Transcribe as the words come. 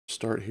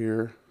start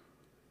here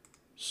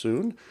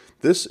soon.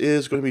 This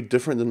is going to be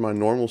different than my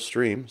normal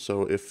stream.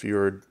 So if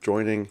you're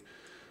joining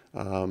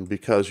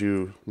because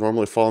you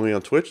normally follow me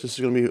on Twitch, this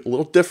is going to be a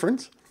little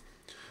different.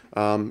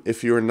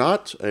 If you're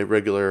not a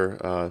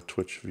regular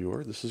Twitch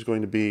viewer, this is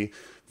going to be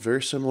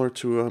very similar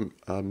to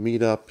a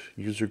meetup,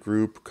 user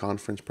group,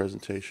 conference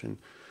presentation.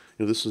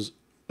 You know, this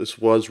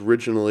was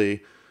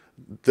originally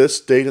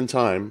this date and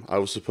time. We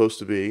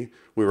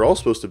were all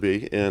supposed to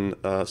be in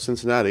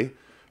Cincinnati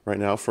right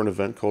now for an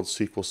event called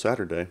SQL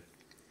Saturday,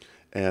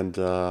 and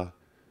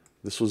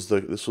this was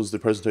the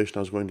presentation I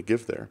was going to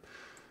give there.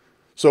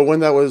 So when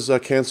that was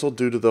canceled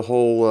due to the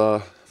whole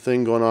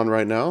thing going on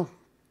right now,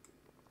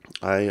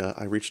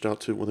 I reached out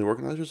to one of the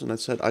organizers and I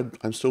said,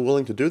 I'm still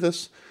willing to do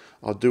this.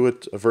 I'll do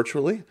it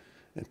virtually,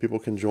 and people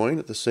can join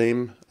at the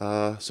same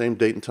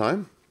date and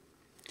time,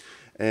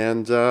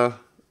 and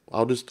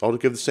I'll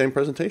give the same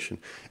presentation.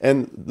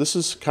 And this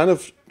is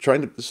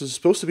this is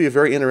supposed to be a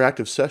very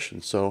interactive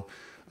session. So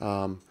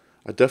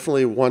I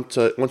definitely want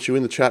you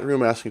in the chat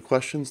room asking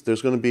questions.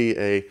 There's going to be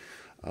a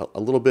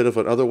little bit of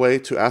another way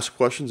to ask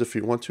questions if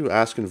you want to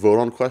ask and vote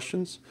on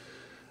questions.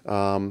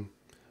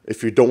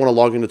 If you don't want to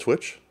log into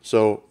Twitch.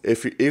 So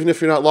even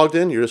if you're not logged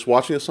in, you're just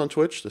watching this on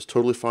Twitch, that's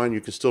totally fine.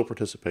 You can still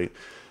participate.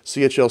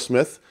 CHL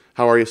Smith,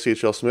 how are you,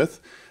 CHL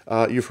Smith?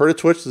 You've heard of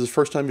Twitch. This is the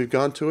first time you've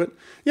gone to it.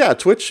 Yeah,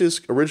 Twitch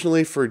is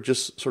originally for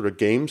just sort of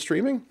game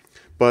streaming,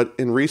 but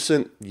in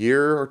recent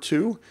year or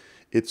two,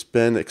 it's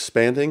been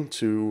expanding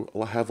to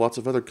have lots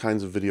of other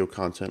kinds of video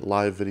content,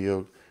 live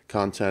video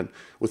content,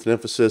 with an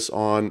emphasis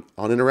on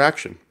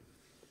interaction.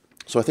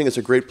 So I think it's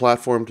a great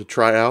platform to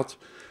try out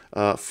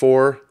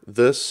for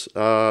this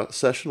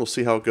session. We'll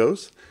see how it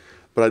goes,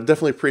 but I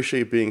definitely appreciate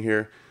you being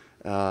here,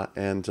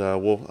 and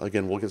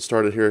we'll get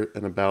started here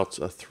in about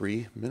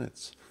 3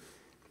 minutes.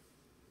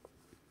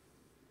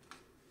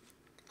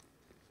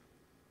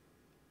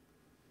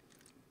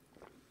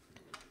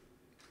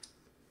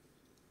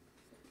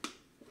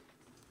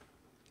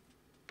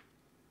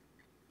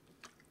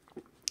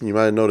 You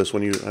might have noticed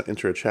when you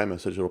enter a chat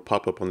message, it'll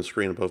pop up on the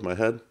screen above my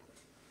head.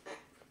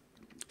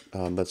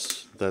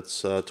 That's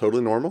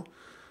totally normal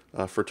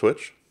for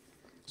Twitch.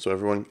 So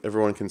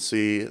everyone can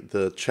see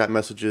the chat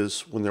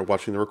messages when they're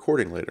watching the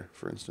recording later,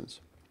 for instance.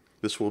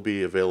 This will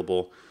be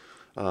available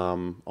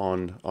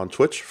on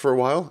Twitch for a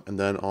while, and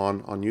then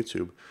on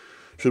YouTube.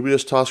 Should we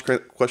just toss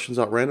questions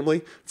out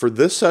randomly? For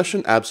this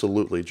session,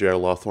 absolutely, J.R.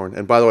 Lawthorne.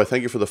 And by the way,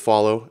 thank you for the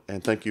follow,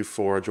 and thank you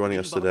for joining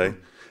us today.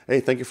 Hey,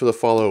 thank you for the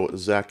follow,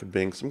 Zach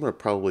Binks. I'm going to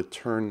probably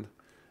turn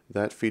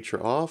that feature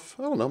off.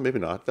 I don't know, maybe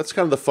not. That's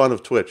kind of the fun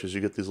of Twitch, is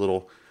you get these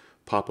little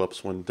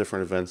pop-ups when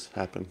different events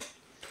happen.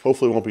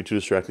 Hopefully it won't be too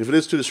distracting. If it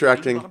is too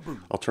distracting,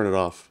 I'll turn it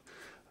off.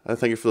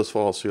 Thank you for this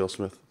follow,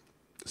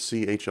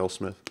 CHL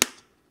Smith.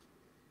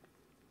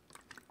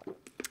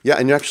 Yeah,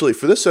 and actually,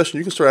 for this session,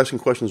 you can start asking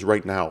questions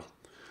right now.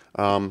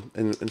 And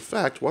in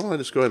fact, why don't I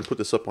just go ahead and put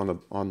this up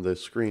on the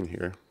screen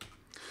here.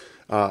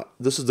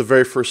 This is the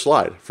very first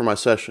slide for my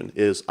session,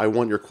 is I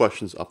want your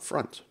questions up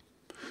front.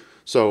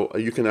 So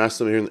you can ask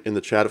them here in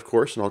the chat, of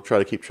course, and I'll try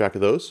to keep track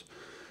of those.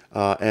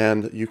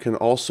 And you can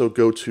also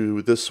go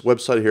to this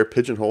website here,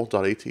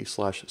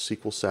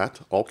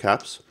 pigeonhole.at/SQLsat, all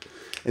caps,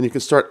 and you can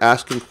start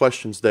asking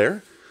questions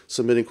there,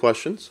 submitting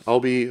questions. I'll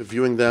be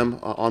viewing them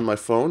on my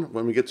phone.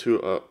 When we get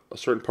to a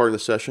certain part of the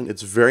session,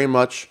 it's very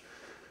much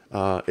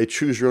a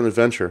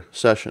choose-your-own-adventure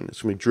session.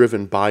 It's going to be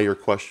driven by your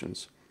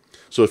questions.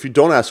 So if you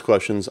don't ask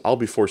questions, I'll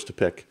be forced to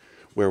pick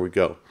where we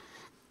go.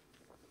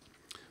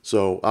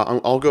 So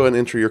I'll go and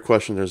enter your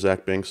question there,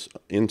 Zach Binks,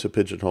 into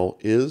Pigeonhole.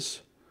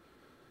 Is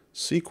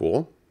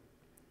SQL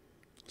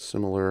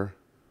similar,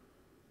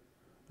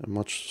 a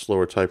much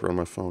slower typer on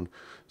my phone,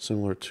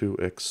 similar to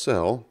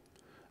Excel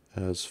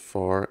as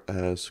far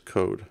as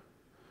code?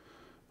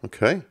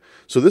 Okay,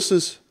 so this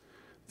is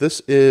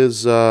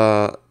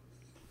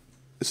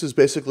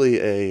basically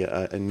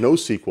a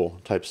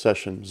NoSQL type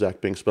session,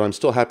 Zach Binks, but I'm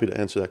still happy to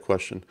answer that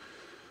question.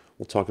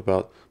 We'll talk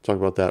about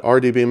that.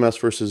 RDBMS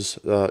versus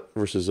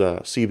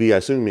CB. I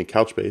assume you mean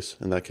Couchbase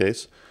in that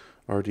case.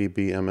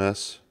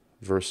 RDBMS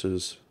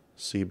versus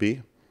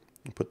CB.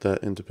 I'll put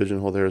that into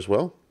Pigeonhole there as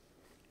well.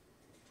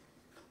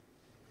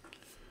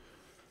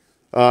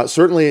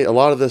 Certainly, a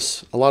lot of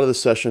this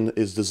session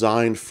is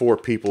designed for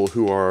people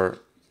who are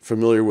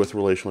familiar with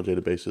relational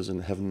databases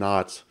and have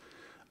not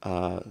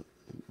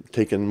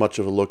taken much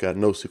of a look at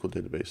NoSQL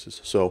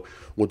databases. So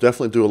we'll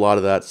definitely do a lot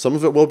of that. Some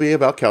of it will be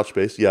about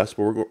Couchbase, yes,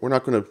 but we're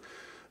not going to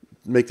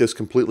make this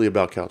completely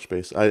about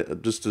Couchbase.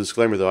 Just a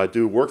disclaimer though, I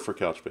do work for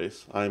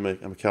Couchbase. I'm a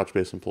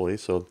Couchbase employee,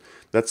 so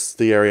that's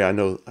the area I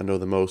know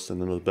the most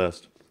and I know the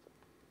best.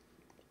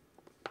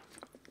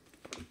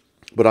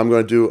 But I'm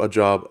going to do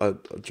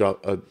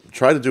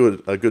try to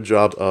do a good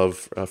job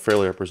of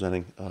fairly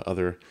representing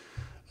other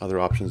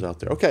options out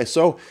there. Okay,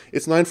 so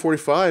it's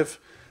 9:45.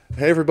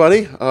 Hey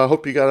everybody,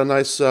 hope you got a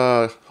nice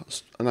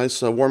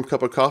warm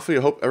cup of coffee.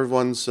 I hope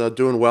everyone's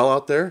doing well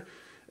out there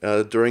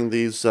during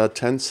these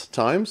tense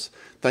times.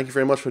 Thank you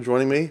very much for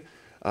joining me.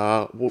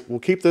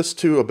 We'll keep this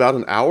to about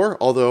an hour,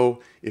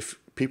 although if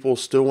people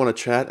still want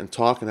to chat and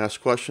talk and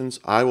ask questions,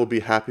 I will be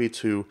happy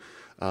to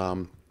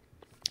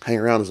hang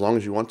around as long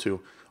as you want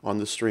to on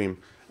this stream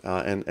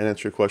and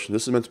answer your question.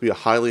 This is meant to be a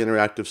highly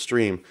interactive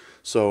stream.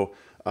 So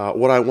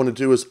what I want to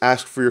do is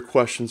ask for your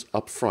questions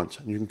up front.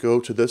 You can go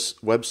to this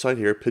website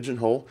here,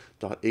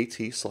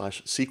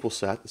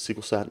 pigeonhole.at/SQLsat,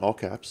 SQLsat in all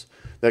caps.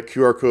 That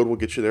QR code will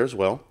get you there as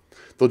well.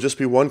 There'll just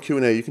be one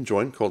Q&A you can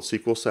join called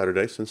SQL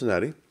Saturday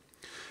Cincinnati.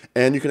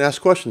 And you can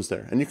ask questions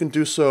there. And you can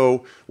do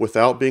so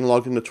without being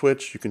logged into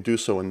Twitch. You can do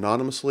so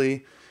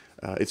anonymously.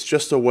 It's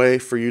just a way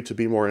for you to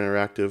be more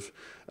interactive.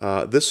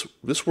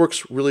 This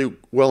works really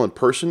well in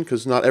person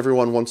because not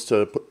everyone wants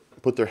to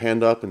put their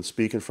hand up and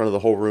speak in front of the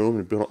whole room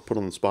and be put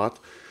on the spot.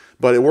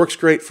 But it works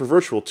great for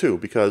virtual too,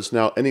 because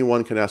now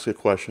anyone can ask a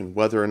question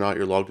whether or not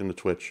you're logged into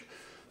Twitch.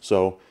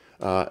 So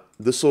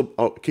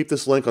I'll keep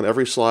this link on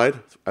every slide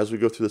as we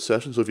go through the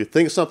session. So if you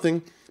think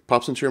something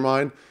pops into your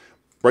mind,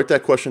 write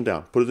that question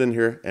down, put it in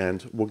here,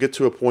 and we'll get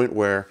to a point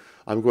where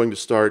I'm going to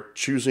start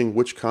choosing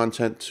which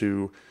content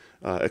to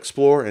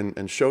explore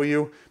and show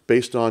you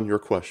based on your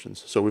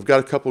questions. So we've got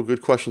a couple of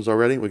good questions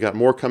already. We got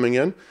more coming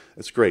in.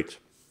 It's great.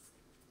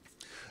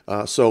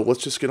 So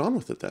let's just get on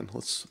with it then.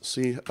 Let's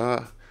see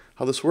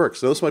how this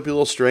works. Now, this might be a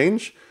little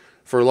strange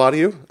for a lot of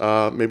you,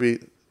 maybe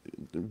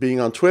being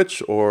on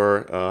Twitch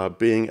or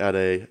being at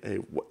a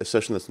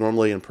session that's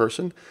normally in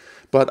person.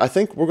 But I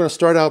think we're going to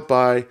start out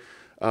by,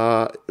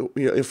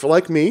 if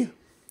like me,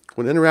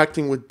 when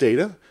interacting with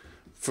data,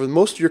 for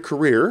most of your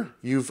career,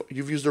 you've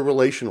used a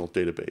relational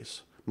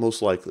database,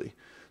 most likely.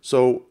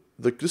 So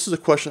this is a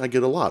question I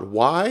get a lot.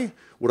 Why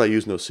would I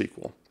use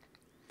NoSQL?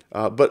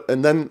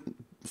 And then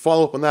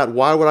follow up on that,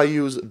 why would I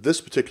use this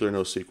particular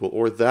NoSQL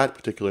or that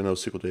particular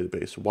NoSQL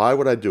database? Why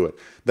would I do it?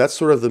 That's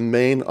sort of the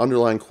main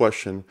underlying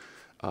question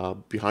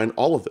behind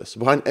all of this,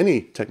 behind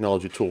any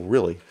technology tool,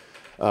 really.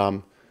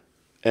 And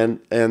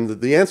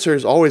the answer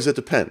is always it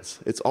depends.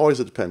 It's always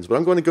it depends. But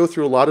I'm going to go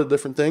through a lot of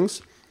different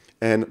things,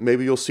 and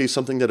maybe you'll see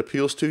something that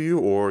appeals to you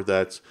or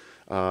that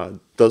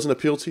doesn't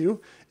appeal to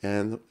you.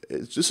 And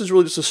this is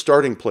really just a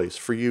starting place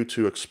for you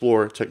to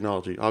explore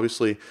technology.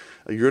 Obviously,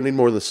 you're going to need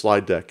more than the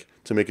slide deck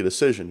to make a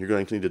decision. You're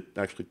going to need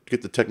to actually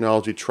get the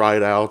technology, try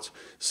it out,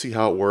 see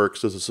how it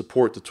works. Does it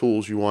support the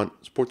tools you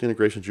want, support the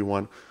integrations you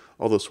want,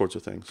 all those sorts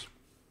of things.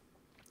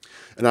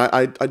 And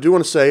I do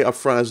want to say up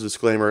front as a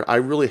disclaimer, I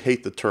really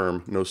hate the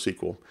term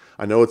NoSQL.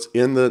 I know it's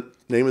in the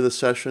name of the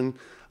session.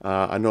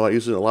 I know I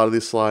use it in a lot of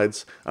these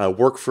slides. I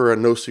work for a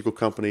NoSQL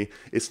company.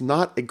 It's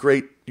not a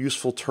great,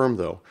 useful term,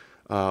 though,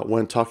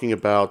 when talking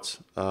about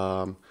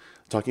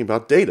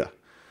data.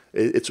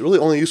 It's really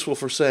only useful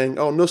for saying,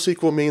 oh,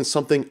 NoSQL means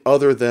something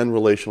other than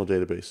relational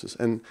databases.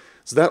 And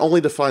so that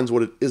only defines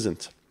what it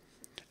isn't.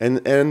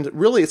 And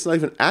really, it's not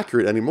even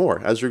accurate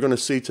anymore. As you're going to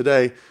see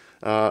today,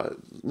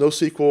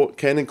 NoSQL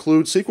can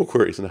include SQL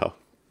queries now.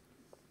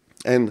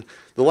 And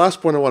the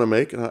last point I want to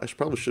make, and I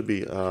probably should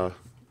be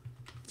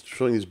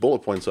showing these bullet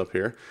points up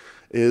here,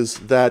 is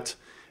that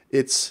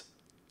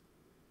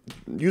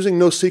using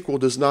NoSQL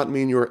does not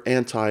mean you're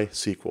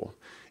anti-SQL.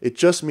 It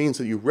just means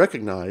that you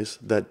recognize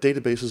that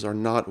databases are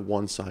not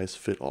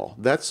one-size-fits-all.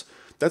 That's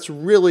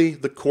really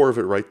the core of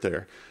it right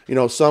there. You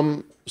know,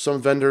 some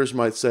vendors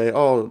might say,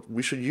 oh,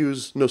 we should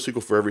use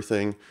NoSQL for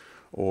everything,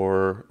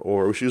 or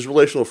we should use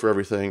relational for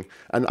everything.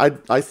 And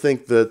I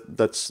think that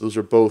those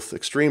are both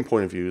extreme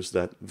point of views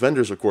that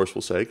vendors, of course,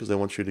 will say because they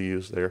want you to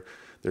use their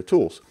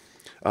tools.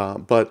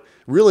 But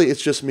really, it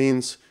just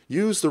means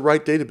use the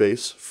right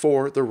database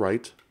for the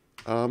right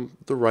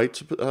right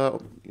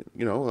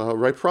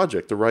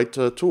project, the right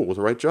tool,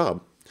 the right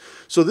job.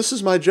 So this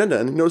is my agenda,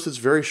 and notice it's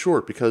very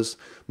short because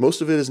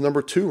most of it is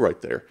number 2 right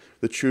there,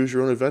 the choose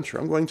your own adventure.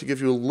 I'm going to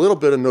give you a little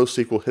bit of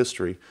NoSQL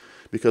history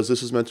because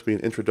this is meant to be an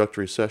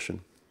introductory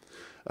session.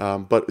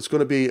 But it's going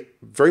to be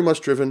very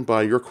much driven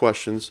by your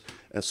questions.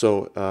 And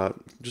so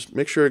just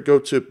make sure to go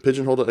to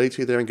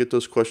pigeonhole.at there and get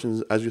those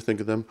questions as you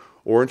think of them,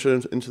 or into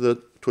the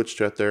Twitch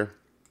chat there.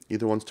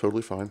 Either one's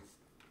totally fine.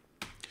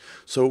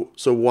 So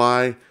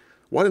why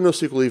did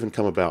NoSQL even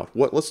come about?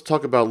 Let's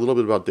talk about a little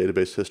bit about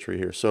database history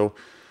here. So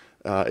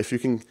if you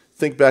can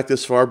think back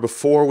this far,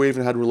 before we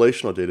even had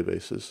relational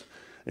databases,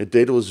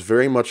 data was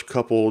very much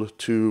coupled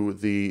to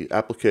the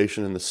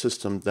application and the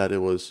system that it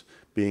was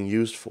being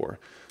used for.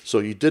 So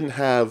you didn't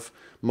have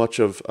much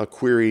of a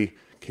query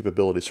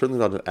capability, certainly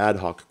not an ad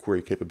hoc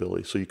query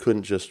capability. So you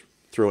couldn't just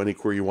throw any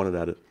query you wanted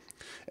at it.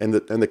 And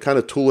the kind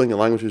of tooling and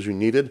languages you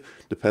needed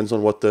depends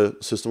on what the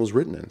system was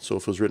written in. So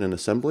if it was written in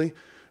assembly,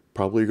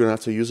 probably you're going to have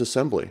to use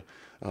assembly.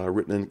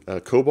 Written in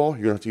COBOL, you're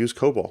going to have to use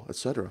COBOL,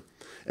 etc.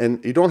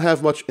 And you don't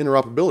have much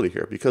interoperability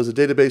here because the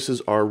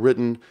databases are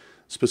written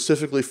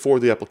specifically for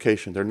the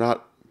application. They're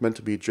not meant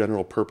to be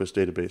general purpose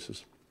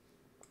databases.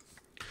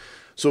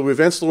 So we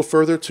advanced a little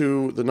further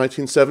to the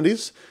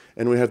 1970s,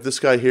 and we have this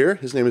guy here.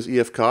 His name is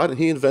E.F. Codd, and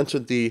he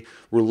invented the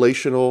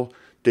relational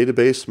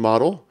database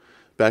model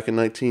back in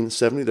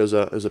 1970. There's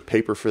a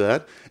paper for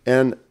that.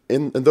 And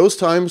in those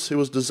times, it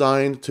was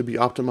designed to be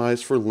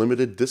optimized for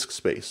limited disk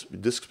space.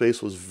 Disk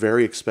space was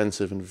very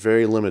expensive and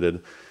very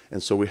limited,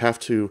 and so we have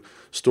to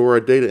store our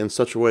data in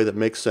such a way that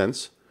makes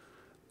sense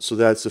so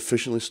that it's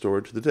efficiently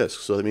stored to the disk.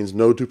 So that means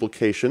no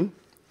duplication.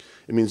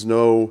 It means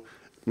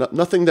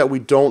nothing that we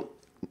don't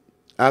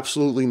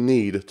absolutely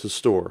need to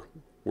store.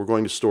 We're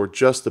going to store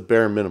just the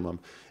bare minimum.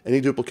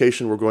 Any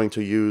duplication, we're going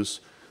to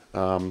use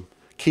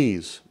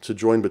keys to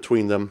join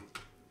between them.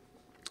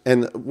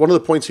 And one of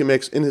the points he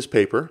makes in his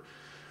paper,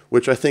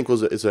 which I think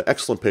is an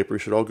excellent paper, you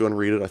should all go and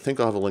read it. I think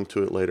I'll have a link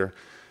to it later.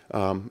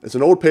 It's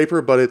an old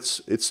paper, but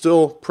it's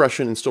still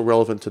prescient and still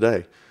relevant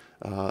today.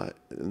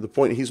 The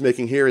point he's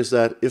making here is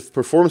that if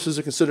performance is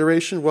a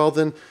consideration, well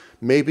then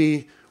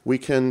maybe we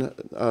can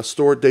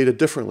store data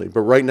differently.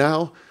 But right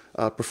now,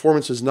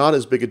 performance is not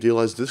as big a deal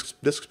as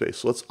disk space,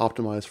 so let's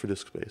optimize for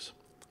disk space.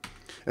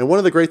 And one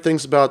of the great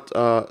things about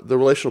the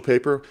relational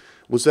paper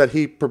was that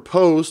he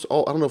proposed,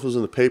 I don't know if it was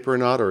in the paper or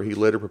not, or he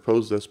later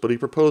proposed this, but he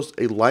proposed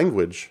a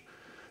language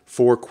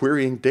for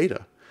querying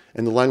data,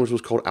 and the language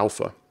was called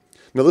Alpha.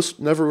 Now this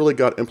never really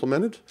got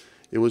implemented.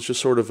 It was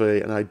just sort of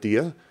an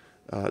idea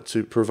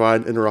to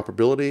provide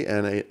interoperability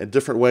and a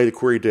different way to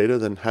query data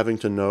than having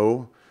to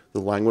know the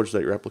language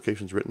that your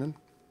application is written in.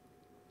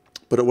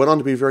 But it went on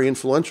to be very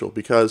influential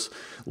because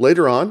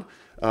later on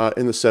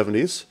in the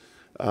 70s,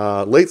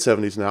 late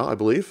 70s now, I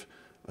believe,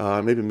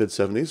 maybe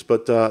mid-70s,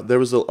 but there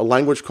was a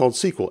language called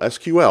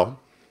SQL,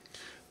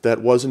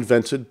 that was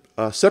invented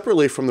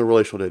separately from the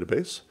relational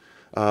database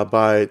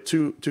by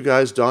two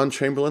guys, Don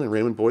Chamberlain and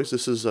Raymond Boyce.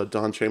 This is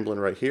Don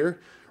Chamberlain right here.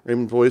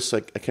 Raymond Boyce,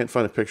 I can't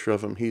find a picture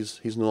of him.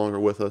 He's no longer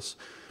with us.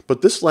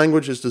 But this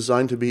language is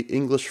designed to be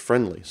English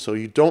friendly, so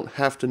you don't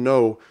have to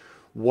know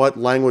what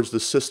language the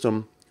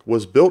system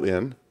was built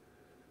in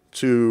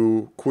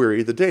to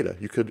query the data.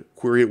 You could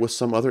query it with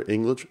some other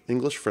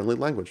English-friendly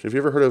language. Have you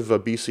ever heard of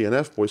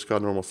BCNF, Boyce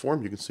Codd Normal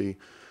Form? You can see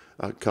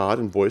Codd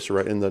and Boyce are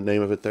right in the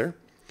name of it there.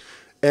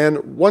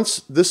 And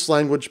once this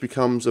language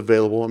becomes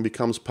available and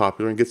becomes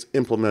popular and gets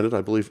implemented,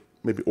 I believe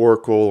maybe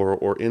Oracle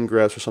or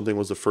Ingress or something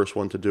was the first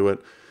one to do it,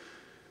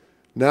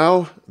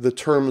 now the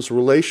terms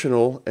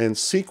relational and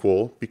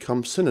SQL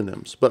become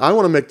synonyms. But I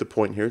want to make the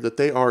point here that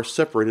they are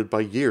separated by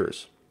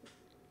years,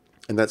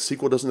 and that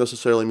SQL doesn't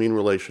necessarily mean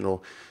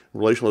relational.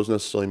 Relational doesn't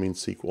necessarily mean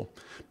SQL.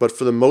 But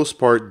for the most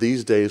part,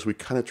 these days, we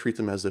kind of treat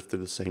them as if they're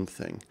the same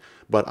thing.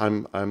 But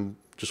I'm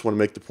just want to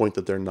make the point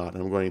that they're not,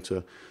 and I'm going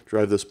to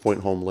drive this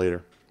point home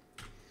later.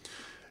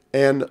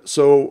 And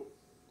so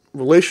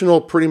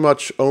relational pretty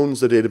much owns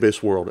the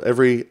database world.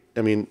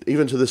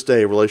 Even to this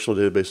day,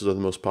 relational databases are the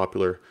most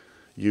popular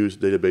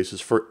used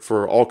databases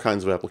for all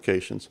kinds of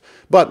applications.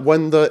 But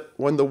when the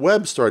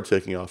web started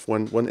taking off,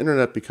 when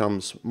internet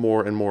becomes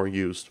more and more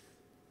used,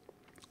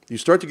 you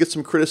start to get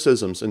some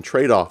criticisms and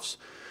trade-offs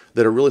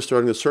that are really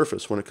starting to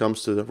surface when it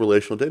comes to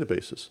relational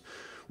databases.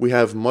 We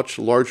have much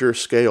larger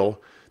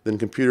scale than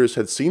computers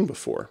had seen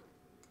before.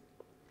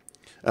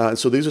 And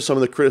so these are some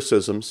of the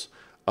criticisms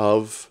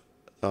of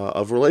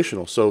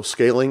relational. So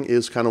scaling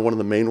is kind of one of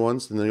the main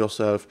ones, and then you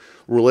also have,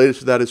 related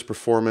to that is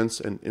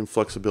performance and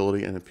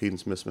inflexibility and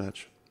impedance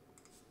mismatch.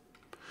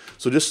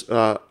 So just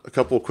a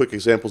couple of quick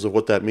examples of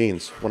what that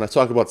means. When I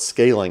talk about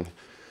scaling,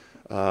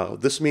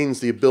 this means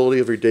the ability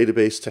of your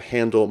database to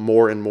handle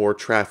more and more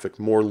traffic,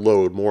 more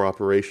load, more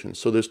operations.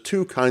 So there's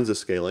two kinds of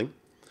scaling.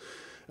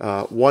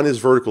 One is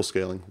vertical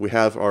scaling. We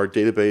have our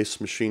database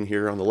machine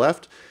here on the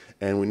left,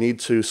 and we need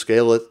to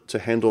scale it to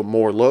handle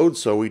more load,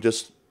 so we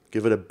just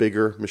give it a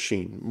bigger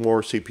machine,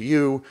 more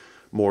CPU,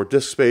 more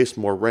disk space,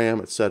 more RAM,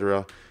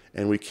 etc.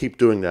 And we keep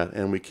doing that,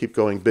 and we keep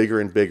going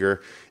bigger and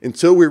bigger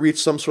until we reach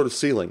some sort of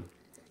ceiling.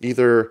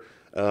 Either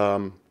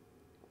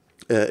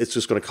it's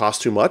just going to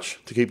cost too much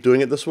to keep doing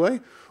it this way,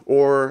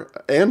 or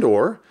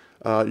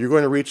you're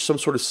going to reach some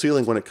sort of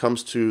ceiling when it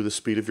comes to the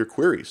speed of your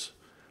queries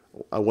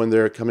when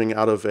they're coming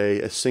out of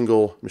a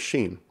single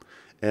machine.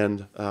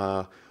 And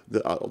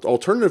the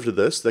alternative to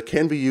this that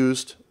can be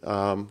used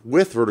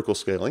with vertical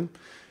scaling,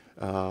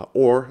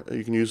 or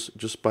you can use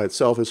just by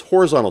itself, is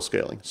horizontal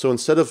scaling. So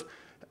instead of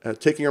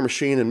taking our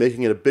machine and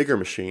making it a bigger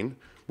machine,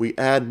 we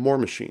add more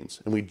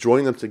machines and we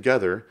join them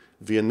together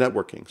via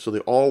networking. So they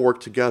all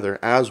work together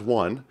as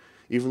one,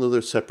 even though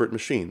they're separate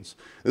machines.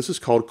 This is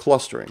called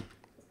clustering.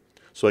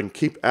 So I can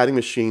keep adding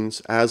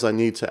machines as I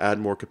need to add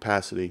more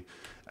capacity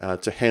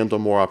to handle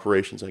more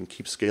operations. I can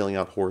keep scaling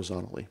out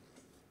horizontally.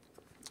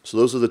 So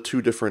those are the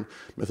two different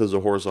methods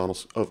of horizontal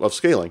of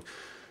scaling.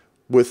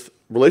 With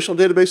relational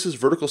databases,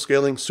 vertical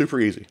scaling, super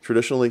easy.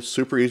 Traditionally,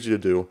 super easy to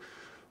do.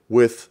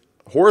 With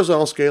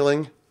horizontal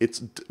scaling,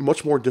 it's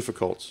much more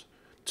difficult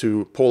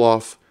to pull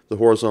off the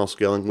horizontal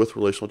scaling with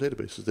relational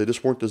databases. They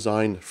just weren't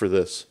designed for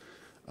this.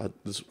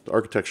 This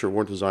architecture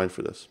weren't designed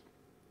for this.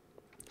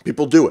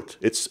 People do it.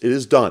 It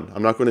is done.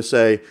 I'm not going to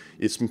say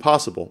it's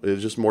impossible. It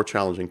is just more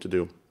challenging to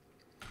do.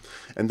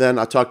 And then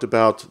I talked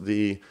about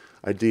the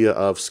idea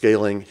of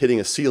scaling, hitting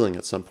a ceiling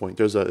at some point.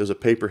 There's a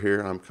paper here,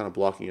 and I'm kind of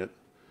blocking it.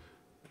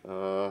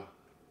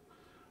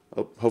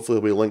 Hopefully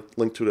there'll be a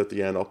link to it at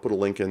the end. I'll put a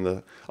link in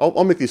the...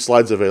 I'll make these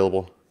slides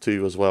available to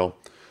you as well.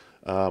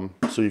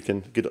 So you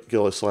can get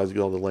all the slides,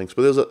 get all the links.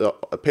 But there's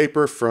a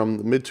paper from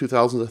the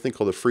mid-2000s, I think,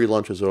 called The Free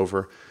Lunch is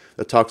Over,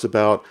 that talks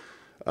about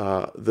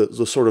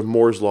the sort of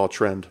Moore's Law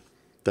trend,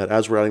 that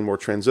as we're adding more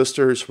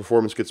transistors,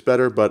 performance gets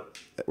better, but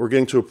we're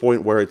getting to a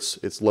point where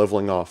it's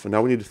leveling off. And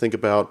now we need to think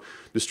about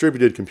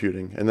distributed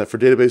computing, and that for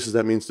databases,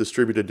 that means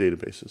distributed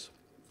databases.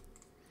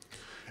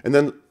 And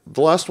then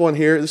the last one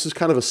here, this is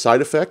kind of a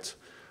side effect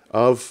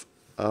of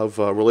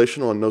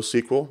relational and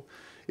NoSQL,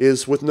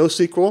 is with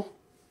NoSQL,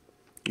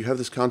 you have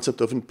this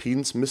concept of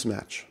impedance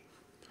mismatch.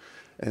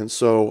 And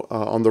so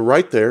on the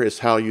right there is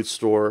how you'd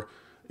store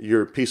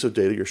your piece of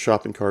data, your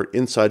shopping cart,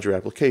 inside your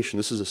application.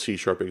 This is a C#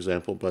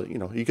 example, but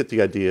you get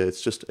the idea.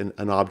 It's just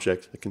an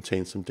object that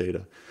contains some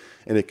data.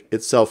 And it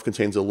itself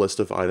contains a list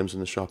of items in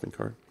the shopping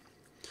cart.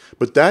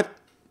 But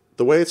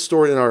the way it's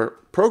stored in our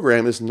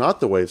program is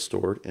not the way it's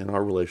stored in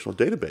our relational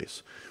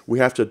database. We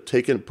have to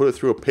take it and put it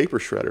through a paper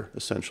shredder,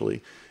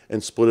 essentially,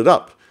 and split it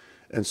up.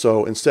 And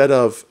so instead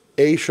of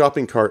a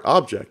shopping cart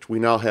object, we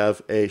now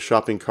have a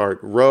shopping cart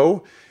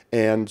row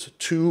and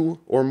 2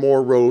 or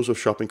more rows of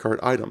shopping cart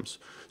items.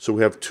 So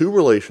we have 2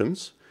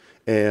 relations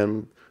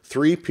and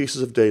 3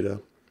 pieces of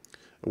data,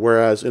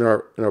 whereas in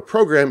our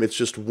program, it's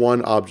just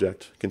 1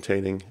 object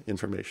containing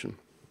information.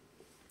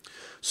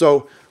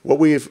 So what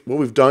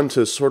we've done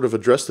to sort of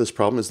address this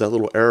problem is that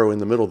little arrow in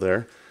the middle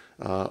there,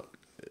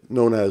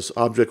 known as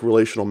object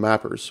relational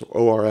mappers,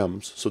 or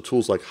ORMs. So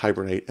tools like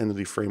Hibernate,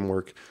 Entity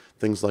Framework,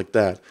 things like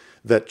that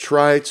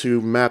try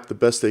to map the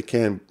best they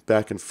can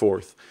back and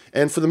forth.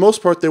 And for the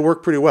most part, they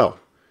work pretty well.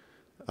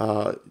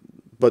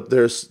 But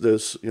there's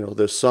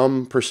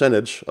some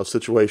percentage of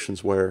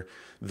situations where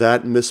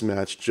that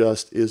mismatch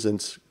just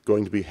isn't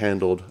going to be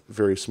handled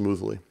very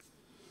smoothly.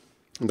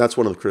 And that's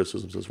one of the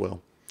criticisms as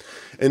well.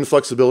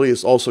 Inflexibility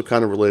is also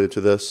kind of related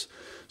to this.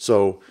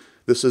 So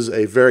this is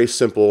a very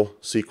simple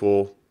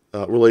SQL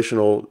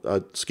relational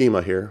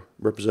schema here,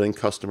 representing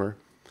customer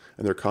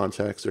and their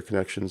contacts, their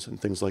connections,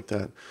 and things like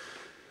that.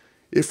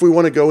 If we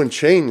want to go and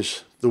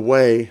change the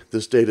way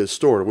this data is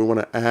stored, we want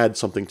to add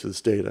something to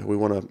this data, we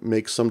want to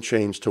make some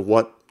change to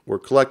what we're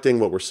collecting,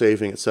 what we're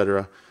saving,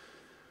 etc.,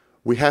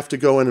 we have to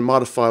go in and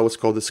modify what's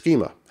called the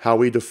schema, how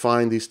we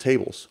define these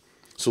tables.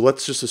 So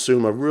let's just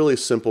assume a really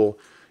simple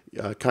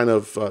kind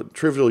of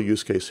trivial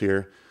use case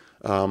here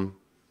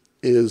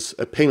is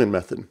a payment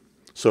method.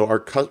 So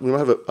we might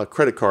have a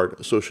credit card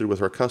associated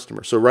with our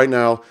customer. So right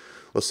now,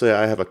 let's say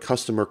I have a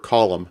customer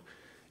column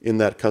in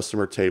that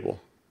customer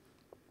table.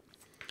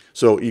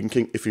 So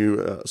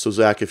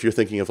Zach, if you're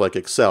thinking of like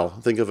Excel,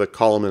 think of a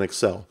column in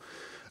Excel.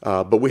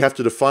 But we have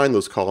to define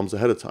those columns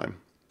ahead of time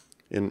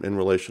in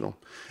relational.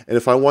 And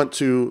if I want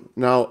to,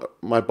 now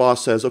my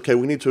boss says, okay,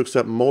 we need to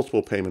accept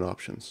multiple payment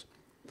options.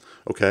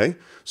 Okay,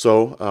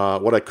 so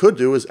what I could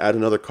do is add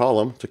another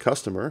column to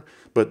customer,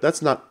 but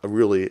that's not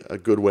really a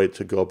good way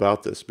to go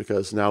about this,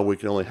 because now we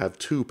can only have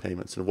 2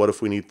 payments. And what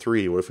if we need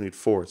 3? What if we need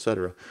 4,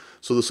 etc.?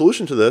 So the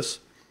solution to this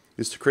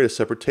is to create a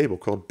separate table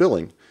called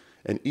billing.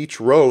 And each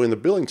row in the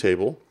billing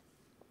table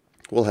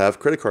will have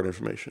credit card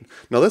information.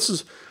 Now this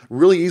is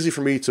really easy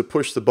for me to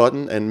push the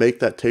button and make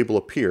that table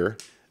appear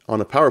on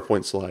a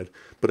PowerPoint slide.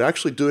 But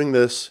actually doing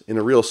this in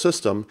a real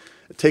system,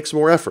 it takes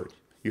more effort.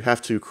 You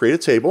have to create a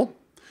table.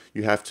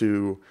 You have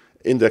to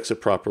index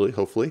it properly,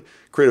 hopefully,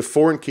 create a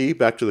foreign key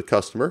back to the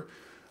customer,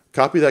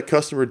 copy that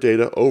customer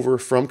data over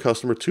from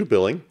customer to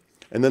billing,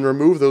 and then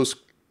remove those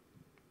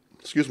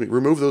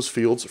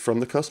fields from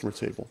the customer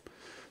table.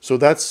 So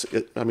that's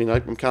it. I mean,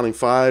 I'm counting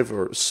 5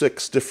 or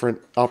 6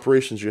 different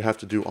operations you have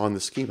to do on the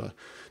schema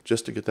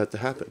just to get that to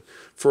happen.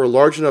 For a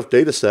large enough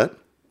data set,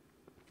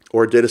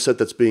 or a data set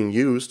that's being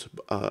used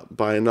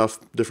by enough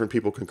different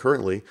people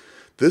concurrently,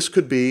 this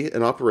could be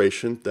an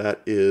operation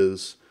that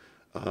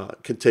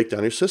can take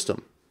down your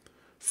system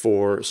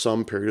for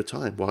some period of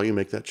time while you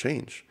make that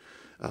change.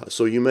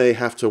 So you may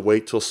have to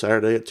wait till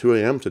Saturday at 2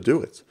 a.m. to do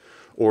it.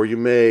 Or you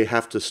may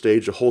have to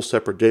stage a whole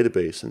separate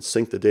database and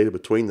sync the data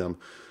between them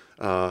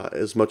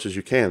as much as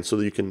you can so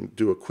that you can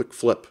do a quick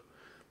flip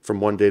from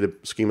one data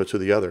schema to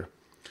the other.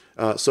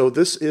 So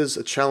this is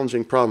a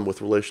challenging problem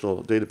with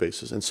relational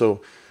databases. And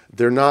so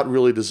they're not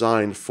really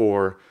designed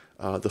for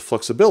the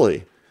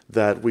flexibility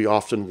that we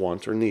often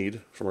want or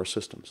need from our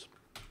systems.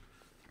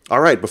 All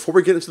right, before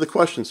we get into the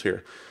questions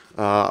here,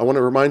 I want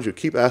to remind you,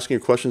 keep asking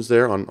your questions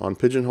there on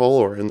Pigeonhole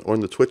or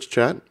in the Twitch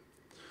chat,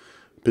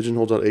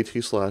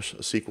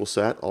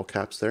 pigeonhole.at/SQLsat, all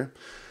caps there.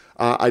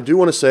 I do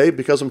want to say,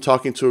 because I'm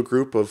talking to a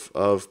group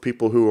of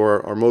people who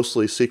are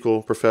mostly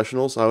SQL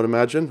professionals, I would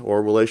imagine,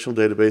 or relational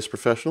database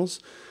professionals,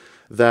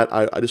 that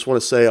I just want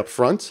to say up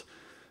front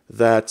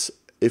that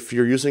if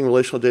you're using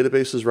relational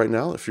databases right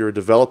now, if you're a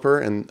developer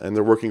and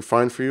they're working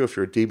fine for you, if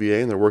you're a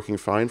DBA and they're working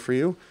fine for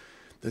you,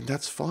 then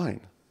that's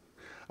fine.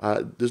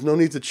 There's no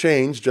need to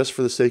change just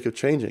for the sake of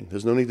changing.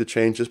 There's no need to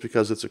change just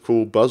because it's a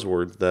cool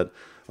buzzword that,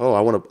 oh,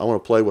 I want to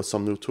play with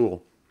some new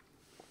tool.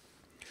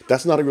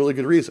 That's not a really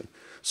good reason.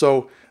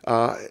 So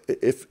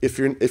if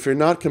you're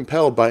not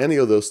compelled by any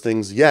of those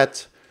things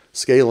yet,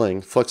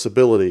 scaling,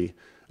 flexibility,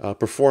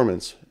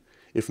 performance,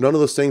 if none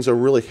of those things are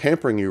really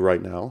hampering you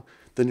right now,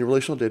 then your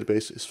relational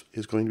database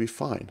is going to be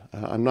fine.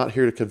 I'm not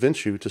here to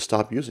convince you to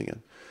stop using it.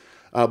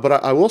 But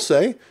I will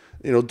say,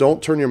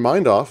 don't turn your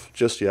mind off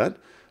just yet.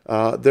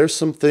 There's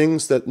some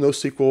things that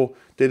NoSQL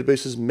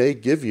databases may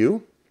give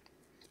you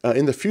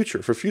in the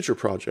future for future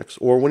projects,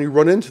 or when you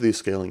run into these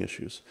scaling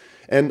issues.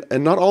 And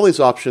not all these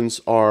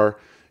options are,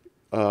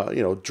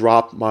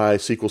 drop my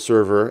SQL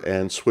Server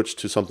and switch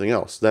to something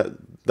else.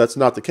 That's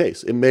not the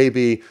case. It may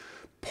be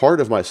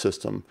part of my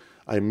system.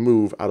 I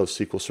move out of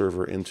SQL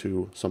Server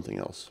into something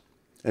else.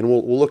 And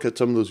we'll look at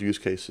some of those use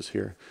cases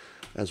here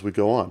as we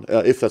go on,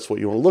 if that's what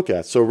you want to look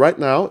at. So right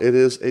now, it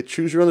is a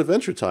choose your own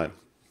adventure time.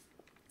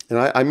 And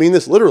I mean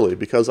this literally,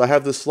 because I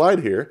have this slide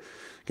here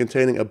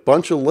containing a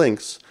bunch of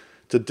links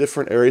to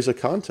different areas of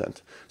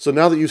content. So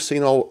now that you've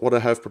seen all what I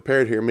have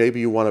prepared here,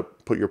 maybe you want to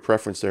put your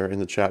preference there in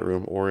the chat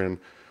room or in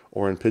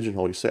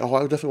Pigeonhole. You say, oh,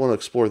 I definitely want to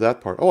explore that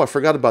part. Oh, I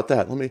forgot about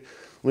that. Let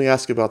me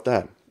ask about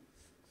that.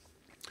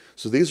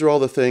 So these are all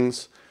the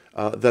things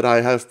that I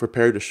have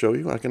prepared to show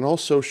you. I can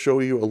also show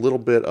you a little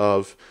bit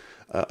of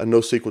a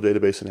NoSQL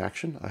database in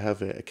action. I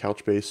have a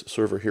Couchbase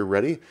server here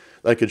ready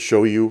that I could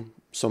show you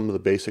some of the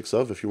basics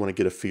of if you want to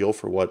get a feel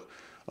for what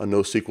a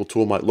NoSQL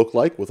tool might look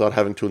like without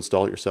having to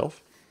install it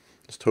yourself.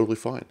 It's totally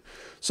fine.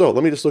 So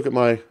let me just look at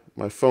my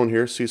phone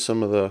here, see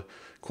some of the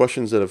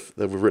questions that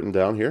we've written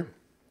down here.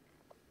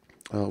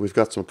 We've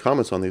got some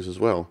comments on these as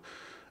well.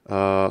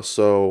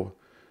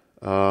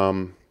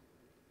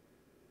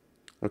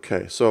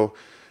 Okay, so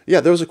yeah,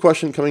 there was a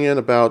question coming in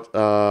about,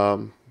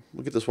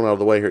 we'll get this one out of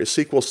the way here. Is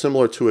SQL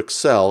similar to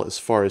Excel as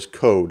far as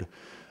code?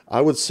 I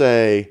would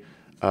say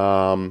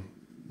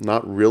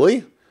not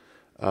really.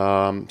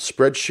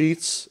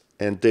 Spreadsheets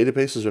and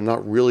databases are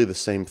not really the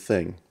same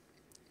thing.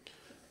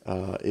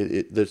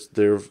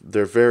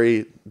 They're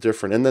very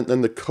different. And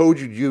then the code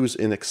you use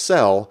in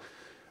Excel,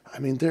 I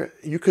mean,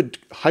 you could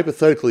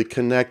hypothetically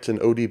connect an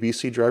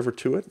ODBC driver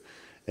to it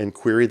and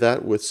query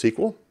that with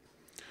SQL.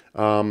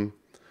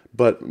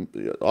 But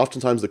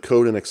oftentimes the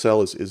code in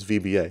Excel is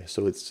VBA,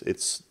 so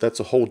that's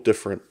a whole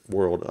different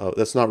world.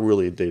 That's not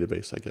really a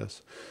database, I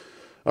guess.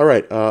 All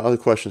right, other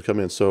questions come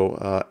in.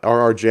 So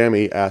RR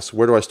Jammy asks,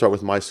 where do I start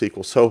with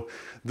MySQL? So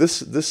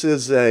this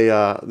is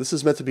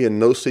meant to be a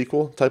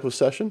NoSQL type of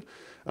session.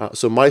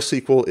 So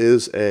MySQL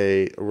is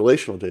a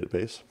relational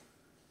database,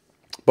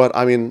 but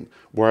I mean,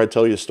 where I'd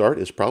tell you to start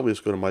is probably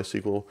just go to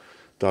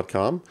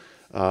mysql.com.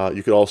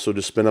 You could also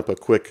just spin up a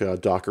quick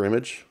Docker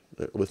image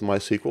with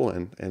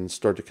MySQL and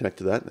start to connect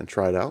to that and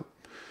try it out.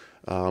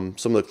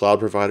 Some of the cloud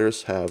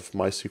providers have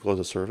MySQL as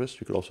a service.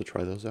 You could also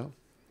try those out.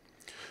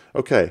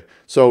 Okay,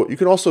 so you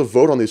can also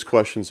vote on these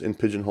questions in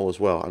Pigeonhole as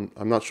well.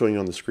 I'm not showing you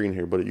on the screen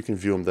here, but you can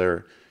view them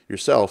there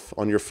yourself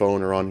on your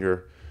phone or on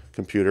your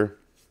computer.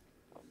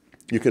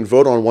 You can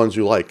vote on ones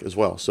you like as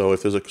well. So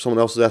if there's someone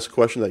else has asked a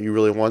question that you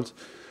really want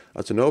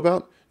to know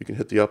about, you can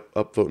hit the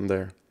up vote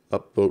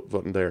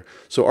button there.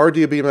 So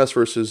RDBMS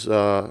versus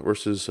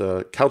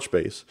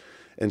Couchbase,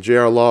 and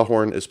JR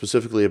Lawhorn is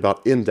specifically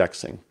about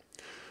indexing.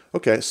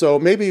 Okay, so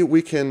maybe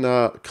we can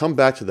come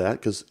back to that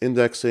because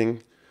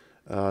indexing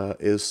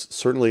is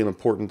certainly an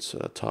important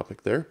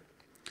topic there.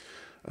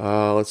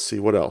 Let's see,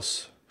 what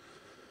else?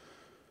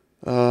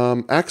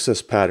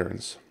 Access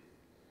patterns.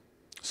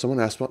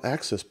 Someone asked about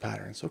access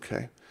patterns.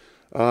 Okay.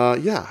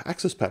 Yeah,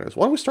 access patterns.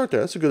 Why don't we start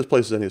there? That's a good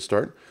place as any to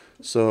start.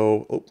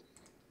 So let's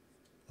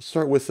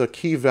start with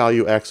key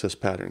value access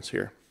patterns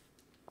here.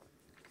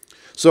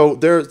 So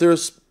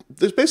there's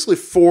basically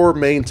four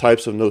main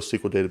types of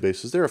NoSQL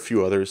databases. There are a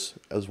few others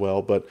as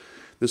well, but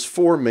there's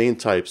four main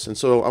types. And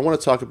so I want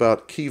to talk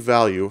about key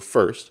value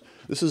first.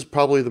 This is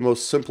probably the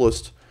most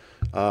simplest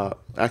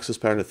access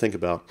pattern to think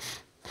about.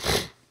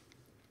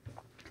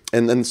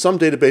 And then some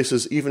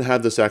databases even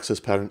have this access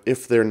pattern.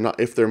 If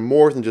they're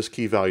more than just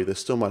key value, they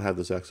still might have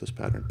this access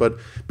pattern. But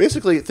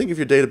basically, think of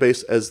your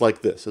database as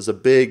like this, as a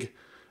big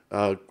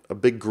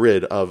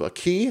grid of a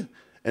key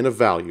and a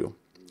value.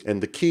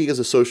 And the key is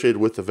associated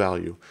with the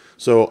value.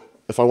 So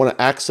if I want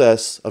to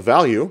access a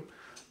value,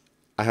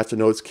 I have to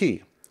know its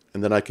key.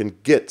 And then I can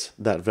get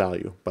that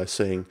value by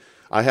saying,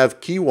 I have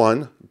key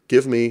 1,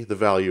 give me the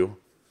value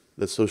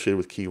that's associated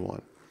with key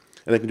 1.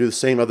 And I can do the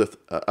same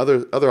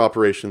other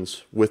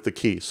operations with the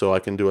key. So I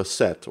can do a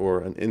set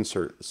or an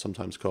insert, it's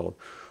sometimes called,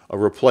 a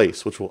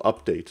replace, which will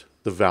update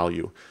the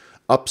value,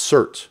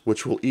 upsert,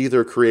 which will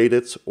either create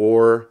it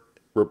or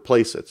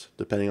replace it,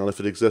 depending on if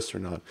it exists or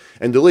not.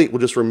 And delete will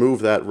just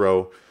remove that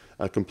row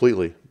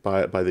completely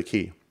by the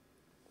key.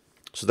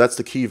 So that's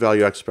the key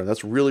value access pattern.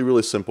 That's a really,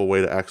 really simple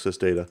way to access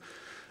data.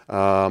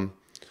 And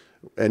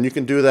you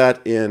can do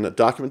that in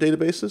document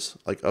databases,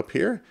 like up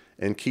here,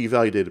 and key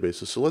value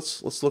databases. So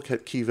let's look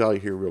at key value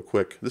here real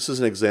quick. This is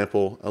an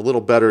example, a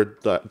little better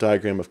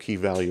diagram of key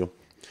value.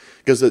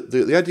 Because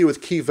the idea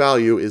with key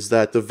value is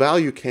that the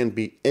value can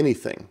be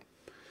anything.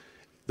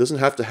 It doesn't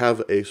have to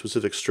have a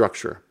specific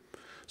structure.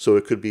 So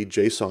it could be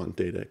JSON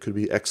data, it could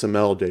be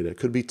XML data, it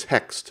could be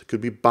text, it could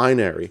be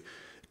binary,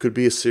 it could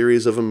be a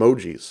series of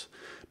emojis.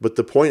 But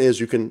the point is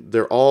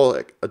they're all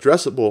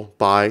addressable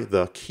by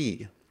the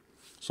key.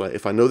 So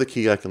if I know the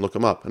key, I can look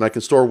them up. And I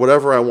can store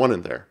whatever I want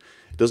in there.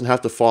 It doesn't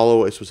have to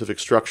follow a specific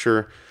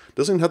structure. It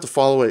doesn't even have to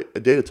follow a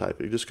data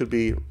type. It just could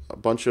be a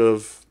bunch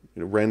of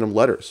random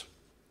letters.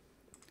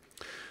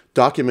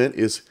 Document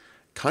is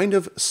kind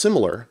of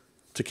similar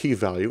to key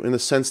value in the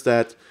sense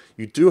that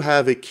you do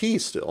have a key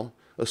still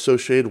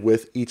associated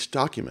with each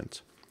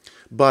document.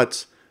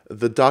 But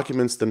the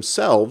documents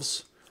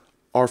themselves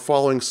are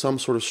following some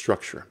sort of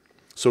structure.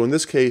 So in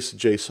this case,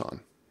 JSON.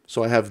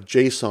 So I have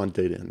JSON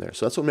data in there.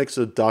 So that's what makes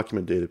it a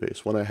document database,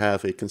 when I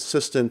have a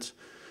consistent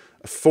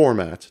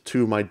format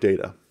to my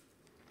data.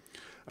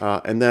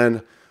 And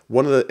then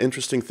one of the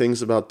interesting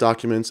things about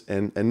documents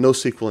and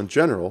NoSQL in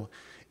general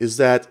is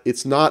that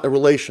it's not a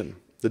relation.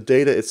 The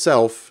data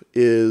itself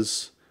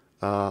is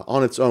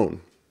on its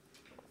own.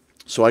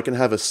 So I can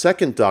have a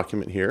second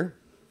document here,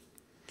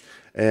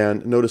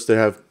 and notice they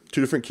have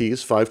two different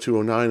keys,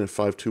 5209 and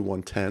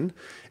 52110.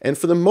 And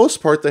for the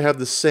most part, they have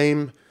the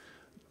same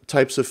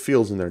types of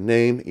fields in there,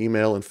 name,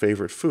 email, and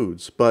favorite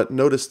foods. But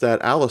notice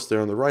that Alice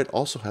there on the right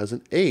also has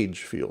an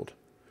age field.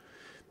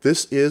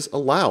 This is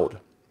allowed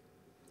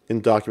in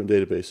document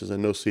databases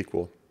and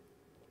NoSQL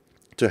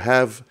to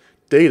have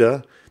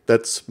data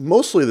that's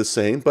mostly the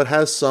same but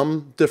has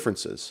some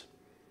differences.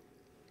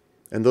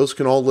 And those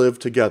can all live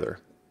together.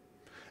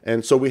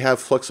 And so we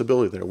have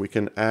flexibility there. We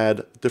can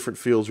add different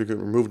fields, we can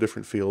remove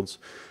different fields.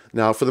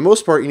 Now, for the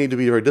most part, you need to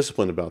be very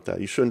disciplined about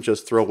that. You shouldn't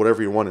just throw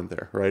whatever you want in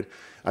there, right?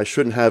 I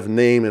shouldn't have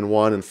name in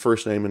one and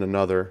first name in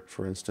another,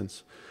 for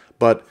instance.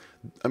 But,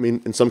 I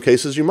mean, in some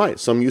cases you might.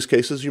 Some use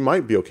cases you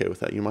might be okay with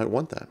that. You might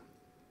want that.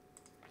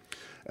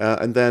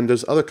 And then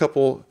there's other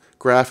couple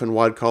graph and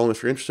wide column.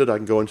 If you're interested, I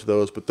can go into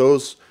those. But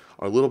those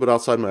are a little bit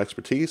outside my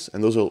expertise,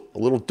 and those are a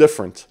little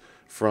different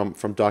from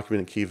document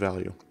and key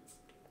value.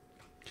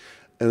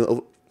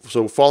 And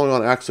so following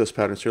on access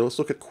patterns here, let's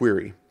look at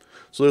query.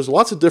 So there's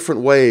lots of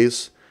different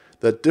ways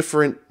that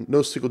different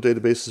NoSQL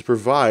databases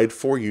provide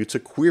for you to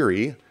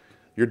query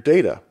your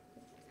data.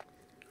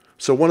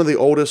 So one of the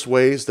oldest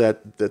ways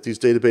that these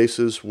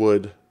databases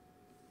would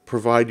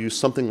provide you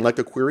something like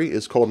a query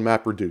is called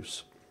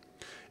MapReduce.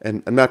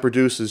 And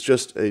MapReduce is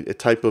just a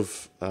type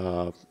of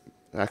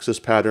access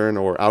pattern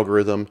or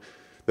algorithm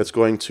that's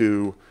going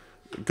to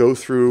go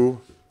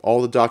through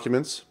all the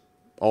documents,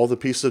 all the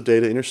pieces of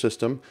data in your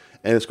system,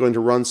 and it's going to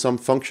run some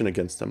function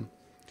against them.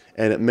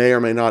 And it may or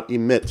may not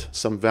emit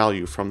some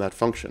value from that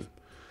function.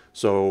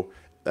 So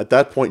at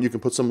that point, you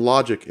can put some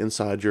logic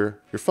inside your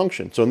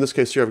function. So in this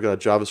case here, I've got a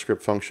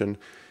JavaScript function.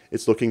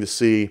 It's looking to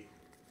see,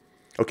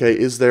 okay,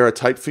 is there a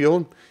type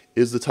field?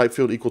 Is the type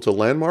field equal to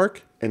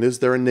landmark? And is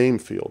there a name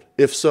field?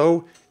 If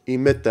so,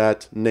 emit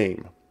that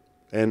name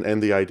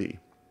and the ID.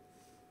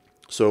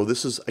 So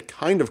this is a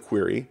kind of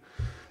query.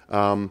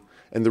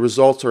 And the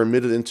results are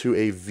emitted into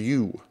a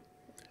view.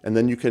 And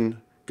then you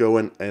can go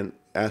and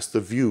ask the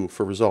view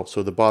for results.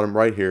 So the bottom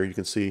right here, you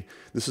can see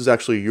this is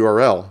actually a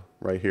URL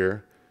right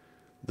here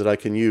that I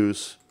can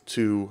use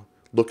to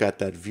look at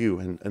that view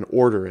and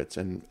order it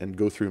and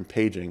go through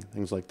paging,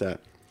 things like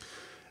that.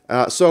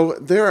 So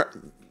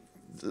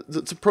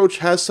this approach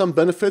has some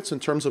benefits in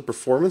terms of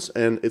performance,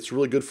 and it's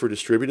really good for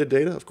distributed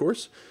data, of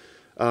course.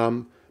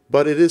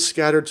 But it is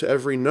scattered to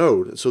every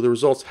node, so the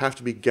results have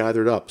to be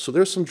gathered up. So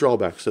there's some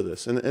drawbacks to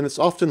this, and it's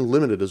often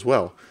limited as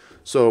well.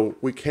 So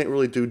we can't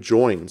really do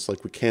joins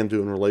like we can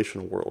do in a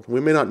relational world.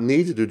 We may not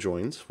need to do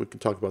joins. We can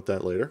talk about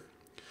that later.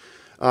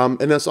 And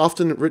that's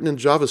often written in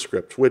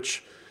JavaScript,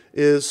 which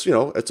is,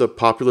 it's a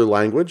popular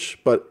language,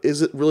 but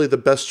is it really the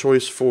best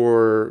choice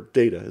for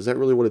data? Is that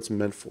really what it's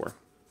meant for?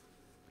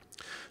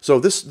 So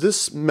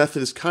this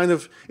method is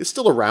it's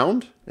still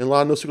around in a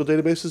lot of NoSQL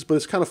databases, but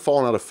it's kind of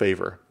fallen out of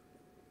favor.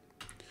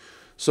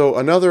 So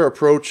another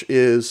approach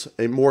is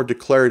a more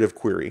declarative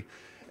query.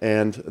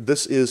 And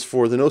this is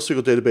for the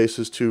NoSQL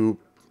databases to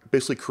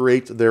basically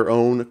create their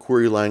own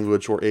query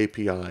language or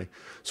API.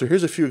 So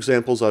here's a few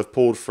examples I've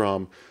pulled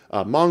from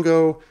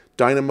Mongo,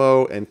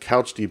 Dynamo, and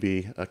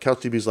CouchDB.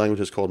 CouchDB's language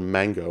is called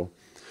Mango.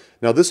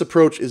 Now this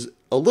approach is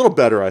a little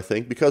better, I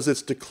think, because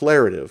it's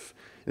declarative.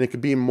 And it could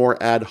be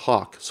more ad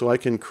hoc. So I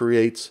can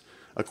create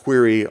a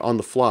query on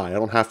the fly. I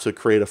don't have to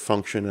create a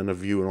function and a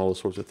view and all those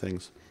sorts of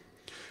things.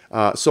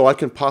 So I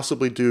can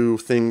possibly do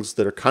things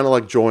that are kind of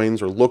like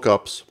joins or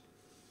lookups.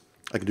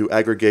 I can do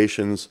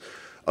aggregations,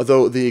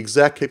 although the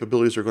exact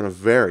capabilities are going to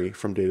vary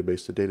from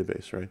database to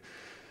database, right?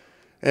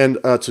 And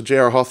to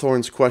J.R.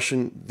 Hawthorne's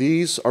question,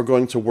 these are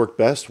going to work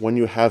best when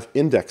you have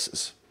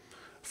indexes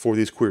for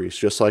these queries,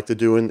 just like they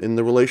do in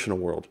the relational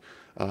world.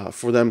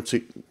 For them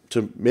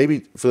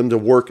to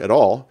work at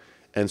all,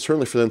 and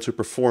certainly for them to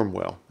perform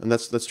well, and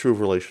that's true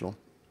of relational.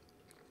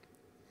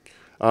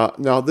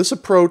 Now this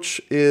approach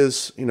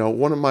is,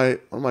 one of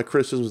my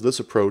criticisms of this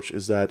approach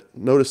is that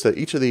notice that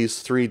each of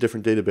these three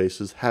different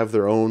databases have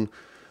their own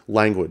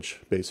language,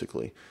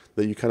 basically,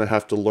 that you kind of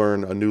have to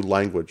learn a new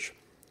language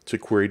to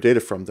query data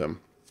from them,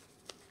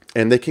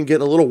 and they can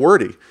get a little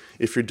wordy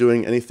if you're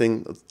doing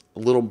anything a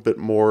little bit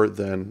more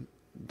than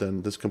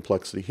this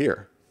complexity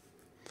here.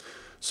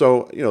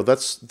 So,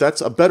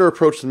 that's a better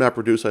approach than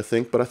MapReduce, I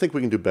think, but I think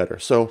we can do better.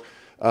 So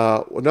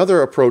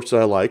another approach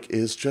that I like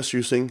is just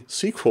using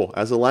SQL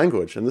as a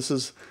language. And this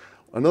is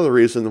another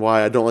reason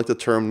why I don't like the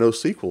term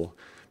NoSQL,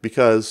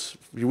 because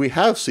we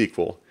have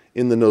SQL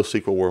in the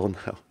NoSQL world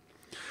now,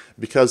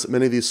 because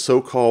many of these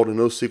so-called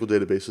NoSQL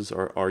databases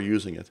are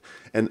using it.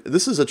 And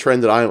this is a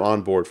trend that I am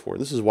on board for.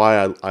 This is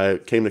why I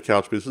came to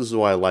Couchbase. This is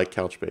why I like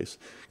Couchbase,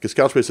 because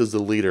Couchbase is the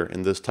leader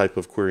in this type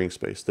of querying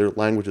space. Their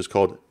language is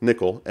called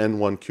NQL,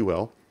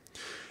 N1QL,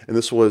 and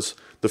this was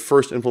the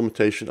first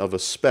implementation of a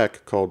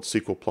spec called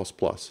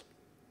SQL++.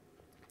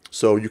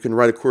 So you can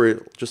write a query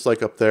just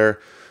like up there,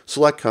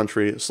 select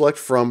country, select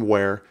from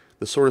where,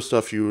 the sort of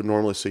stuff you would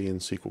normally see in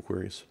SQL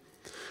queries.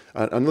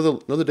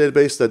 Another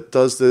database that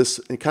does this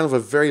in kind of a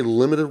very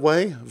limited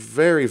way,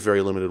 very,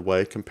 very limited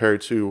way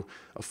compared to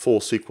a full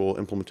SQL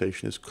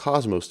implementation is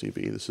Cosmos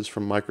DB. This is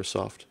from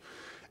Microsoft.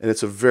 And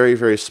it's a very,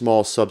 very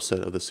small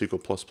subset of the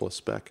SQL++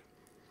 spec.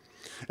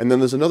 And then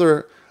there's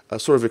another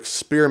sort of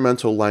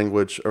experimental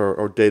language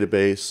or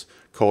database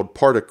called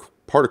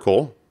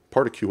PartiQL,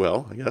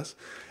 I guess.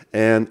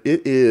 And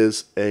it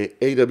is a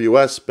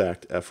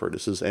AWS-backed effort.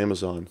 This is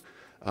Amazon.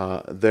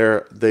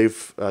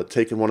 They've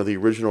taken one of the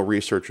original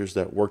researchers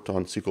that worked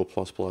on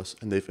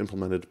SQL++ and they've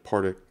implemented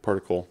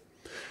PartiQL.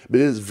 But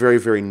it is very,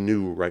 very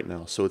new right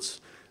now, so it's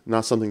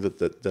not something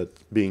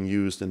that's being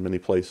used in many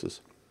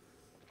places.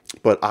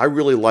 But I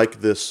really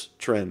like this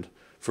trend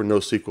for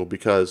NoSQL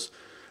because,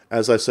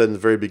 as I said in the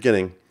very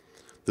beginning,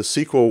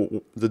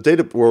 the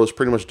data world is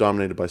pretty much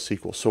dominated by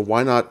SQL. So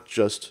why not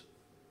just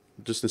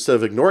instead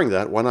of ignoring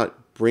that, why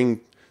not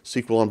bring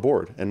SQL on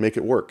board and make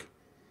it work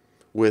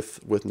with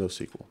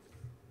NoSQL?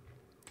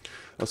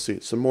 Let's see,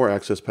 some more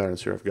access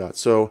patterns here I've got.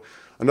 So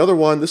another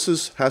one, this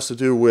has to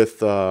do with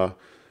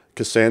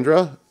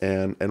Cassandra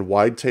and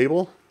wide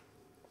table.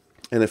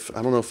 And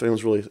I don't know if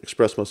anyone's really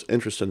expressed much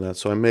interest in that,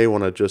 so I may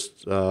want to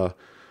just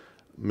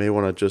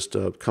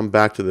come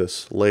back to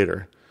this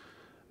later.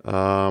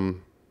 Yeah,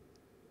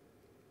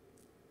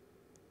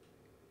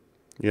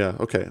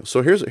 okay.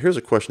 So here's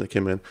a question that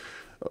came in.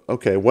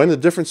 Okay, when the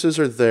differences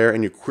are there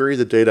and you query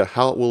the data,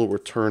 how will it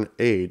return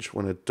age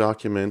when a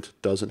document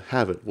doesn't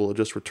have it? Will it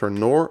just return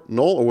null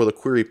or will the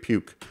query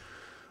puke?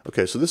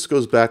 Okay, so this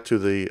goes back to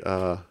the,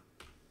 let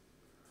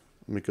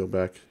me go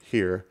back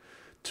here,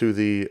 to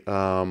the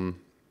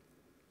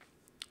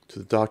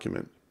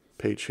document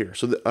page here.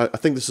 So I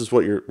think this is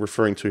what you're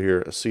referring to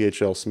here,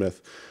 CHL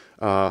Smith.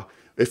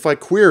 If I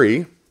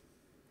query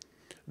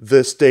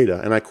this data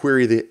and I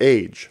query the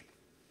age,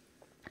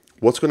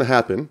 what's going to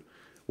happen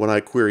when I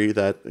query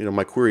that,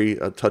 my query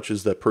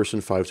touches that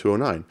person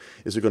 5209?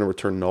 Is it going to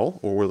return null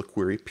or will the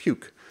query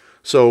puke?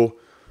 So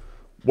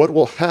what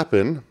will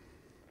happen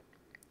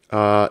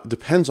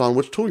depends on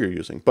which tool you're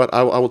using. But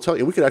I will tell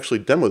you, we could actually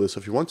demo this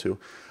if you want to.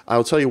 I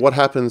will tell you what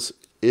happens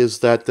is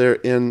that there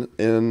in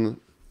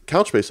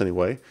Couchbase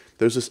anyway,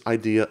 there's this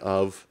idea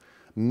of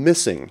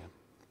missing.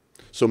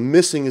 So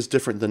missing is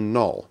different than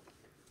null.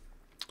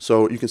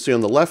 So you can see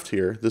on the left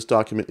here, this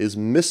document is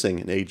missing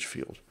an age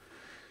field.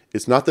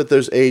 It's not that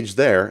there's age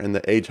there and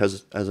the age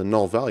has a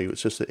null value.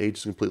 It's just that age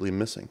is completely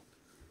missing.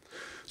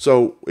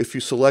 So if you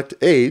select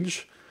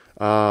age,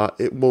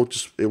 it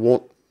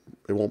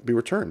won't be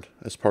returned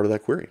as part of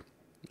that query.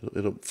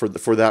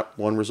 For that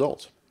one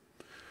result.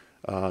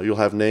 You'll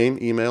have name,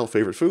 email,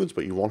 favorite foods,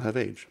 but you won't have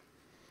age.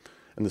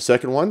 And the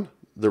second one,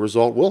 the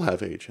result will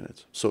have age in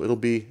it. So it'll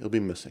be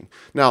missing.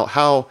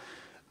 Now,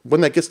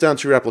 when that gets down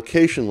to your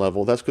application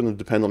level, that's going to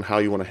depend on how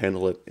you want to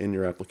handle it in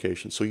your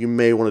application. So you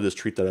may want to just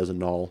treat that as a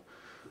null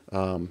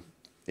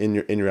in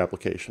your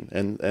application,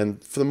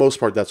 and for the most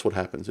part, that's what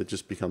happens. It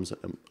just becomes a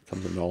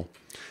null.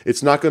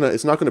 It's not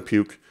gonna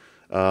puke.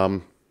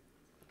 That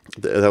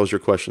was your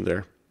question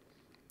there.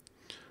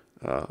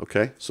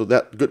 Okay, so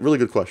really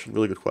good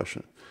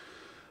question.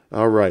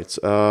 All right.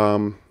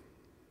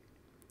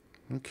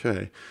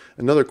 Okay,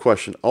 another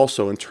question.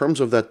 Also, in terms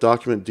of that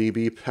document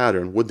DB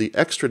pattern, would the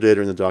extra data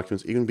in the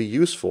documents even be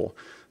useful?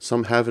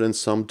 Some have it and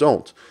some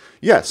don't.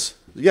 Yes.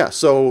 Yeah.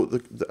 So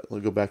let me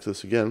go back to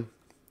this again.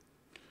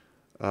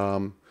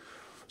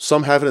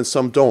 Some have it and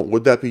some don't.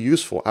 Would that be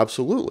useful?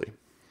 Absolutely.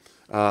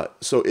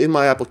 So in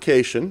my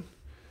application,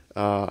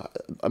 I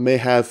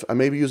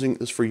may be using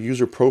this for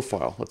user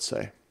profile, let's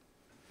say.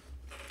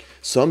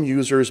 Some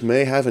users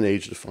may have an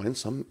age defined,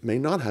 some may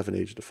not have an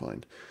age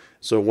defined.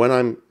 So when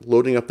I'm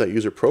loading up that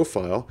user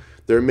profile,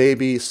 there may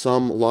be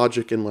some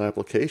logic in my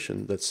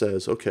application that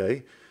says,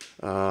 okay,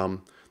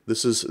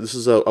 this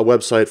is a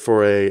website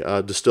for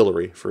a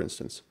distillery, for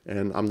instance,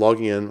 and I'm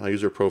logging in my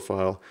user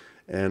profile,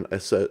 and I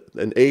said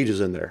an age is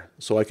in there,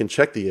 so I can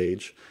check the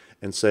age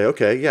and say,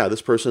 okay, yeah,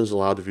 this person is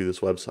allowed to view this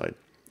website.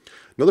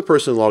 Another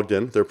person logged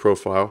in, their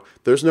profile,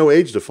 there's no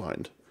age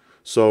defined,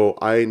 so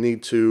I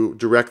need to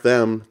direct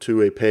them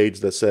to a page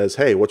that says,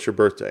 hey, what's your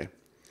birthday?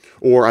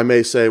 Or I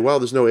may say, well,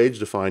 there's no age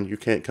defined, you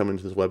can't come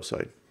into this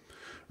website.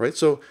 Right?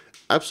 So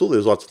absolutely,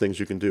 there's lots of things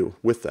you can do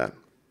with that.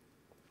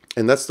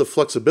 And that's the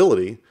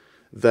flexibility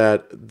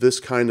that this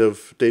kind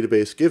of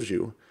database gives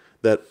you,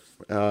 that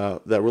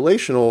that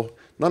relational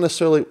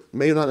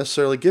may not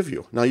necessarily give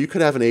you. Now, you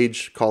could have an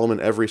age column in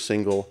every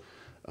single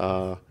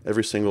in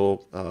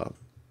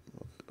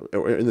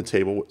the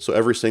table, so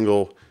every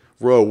single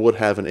row would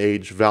have an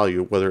age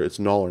value, whether it's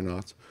null or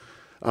not.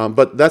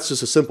 But that's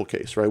just a simple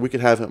case, right? We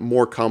could have a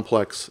more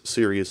complex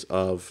series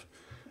of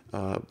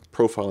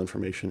profile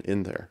information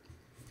in there.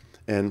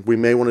 And we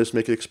may want to just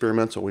make it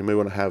experimental. We may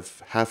want to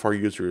have half our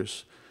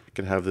users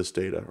can have this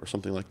data or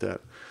something like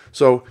that.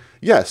 So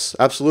yes,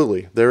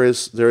 absolutely, there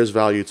is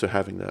value to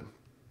having that.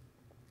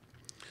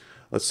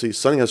 Let's see,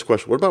 Sunny has a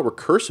question. What about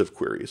recursive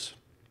queries?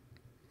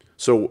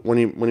 So when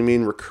you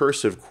mean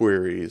recursive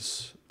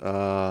queries,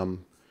 do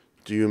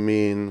you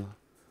mean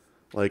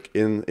like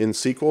in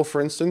SQL,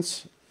 for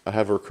instance? I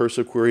have a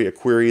recursive query, a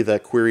query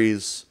that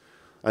queries,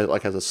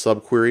 like has a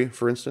subquery,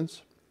 for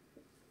instance.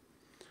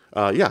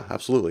 Yeah,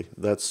 absolutely.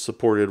 That's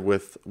supported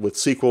with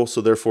SQL,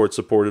 so therefore it's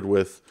supported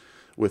with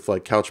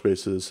like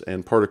Couchbase's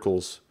and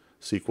Particles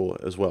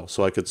SQL as well.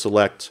 So I could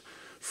select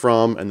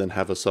from and then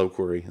have a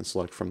subquery and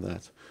select from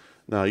that.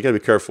 Now you got to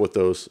be careful with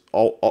those.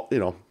 You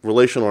know,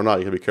 relational or not,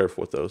 you got to be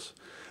careful with those.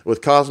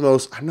 With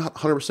Cosmos, I'm not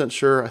 100%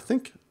 sure. I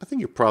think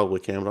you probably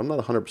can, but I'm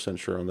not 100%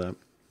 sure on that.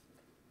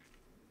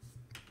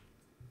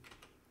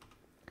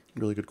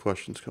 Really good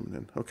questions coming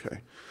in.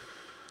 Okay.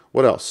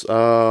 What else?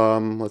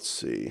 Let's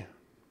see.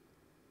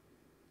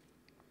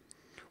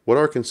 What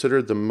are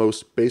considered the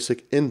most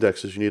basic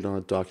indexes you need on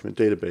a document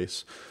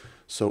database?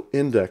 So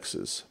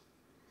indexes.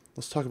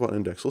 Let's talk about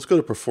index. Let's go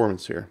to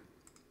performance here.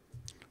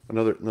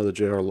 Another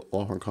J.R.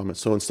 Lawhorn comment.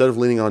 So instead of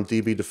leaning on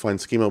DB-defined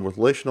schema with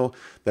relational,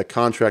 that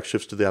contract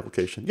shifts to the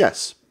application.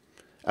 Yes,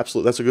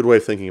 absolutely. That's a good way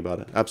of thinking about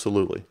it.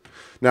 Absolutely.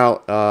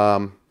 Now,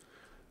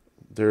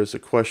 there's a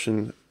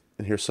question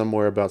in here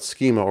somewhere about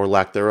schema or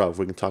lack thereof.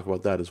 We can talk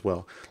about that as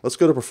well. Let's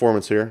go to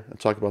performance here and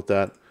talk about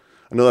that.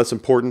 I know that's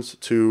important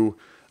to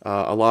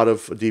a lot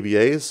of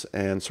DBAs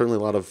and certainly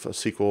a lot of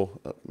SQL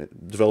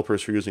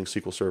developers who are using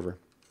SQL Server.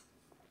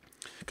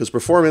 Because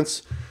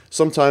performance,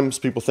 sometimes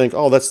people think,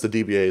 oh, that's the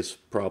DBA's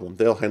problem.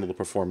 They'll handle the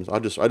performance. I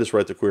just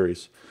write the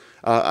queries.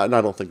 And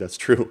I don't think that's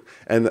true.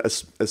 And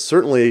as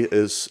certainly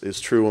is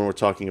true when we're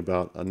talking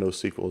about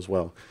NoSQL as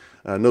well.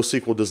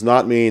 NoSQL does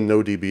not mean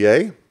no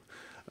DBA.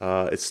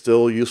 It's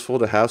still useful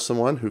to have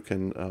someone who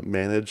can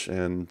manage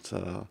and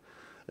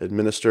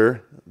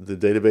administer the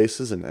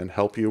databases and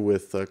help you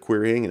with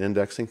querying and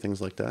indexing,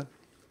 things like that.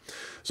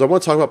 So I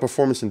want to talk about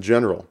performance in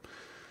general.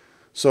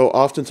 So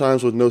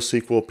oftentimes with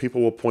NoSQL,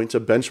 people will point to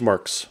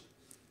benchmarks.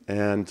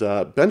 And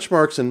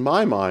benchmarks, in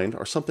my mind,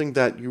 are something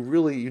that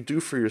you do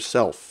for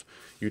yourself.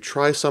 You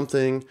try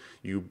something,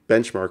 you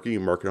benchmark it, you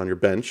mark it on your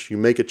bench, you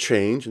make a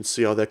change and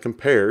see how that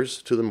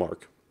compares to the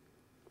mark.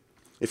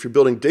 If you're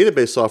building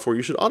database software,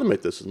 you should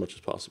automate this as much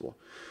as possible.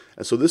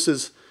 And so this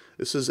is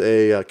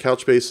a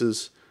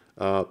Couchbase's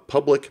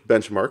public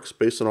benchmarks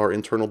based on our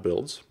internal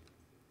builds.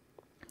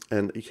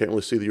 And you can't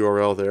really see the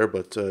URL there,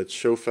 but it's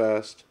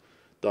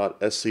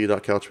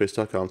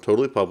showfast.sc.couchbase.com,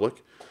 totally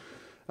public.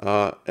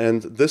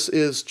 And this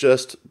is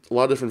just a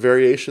lot of different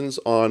variations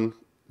on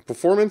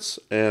performance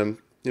and,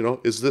 you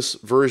know, is this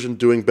version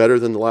doing better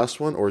than the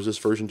last one or is this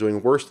version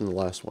doing worse than the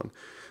last one?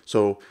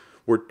 So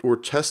we're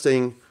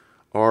testing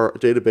our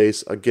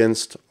database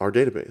against our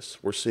database.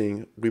 We're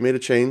seeing, we made a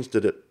change,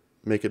 did it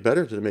make it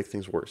better? Did it make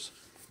things worse?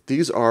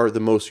 These are the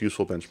most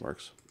useful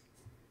benchmarks.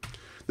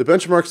 The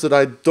benchmarks that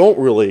I don't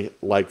really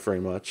like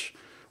very much,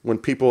 when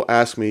people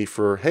ask me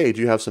for, hey,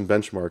 do you have some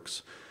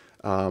benchmarks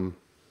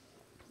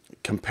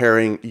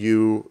comparing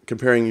your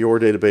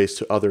database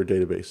to other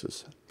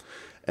databases?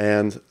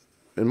 And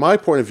in my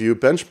point of view,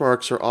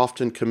 benchmarks are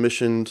often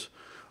commissioned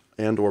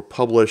and or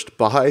published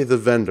by the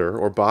vendor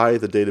or by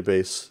the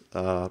database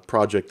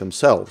project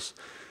themselves.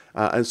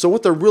 And so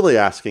what they're really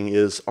asking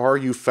is, are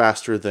you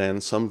faster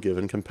than some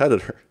given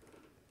competitor?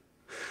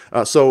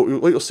 So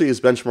what you'll see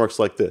is benchmarks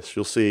like this.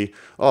 You'll see,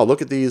 oh,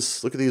 look at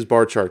these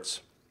bar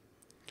charts.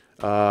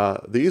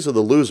 These are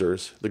the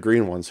losers, the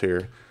green ones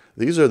here.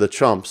 These are the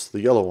chumps,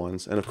 the yellow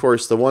ones. And of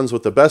course, the ones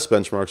with the best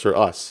benchmarks are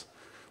us.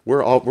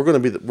 We're always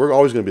going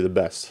to be the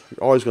best.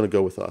 You're always going to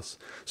go with us.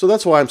 So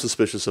that's why I'm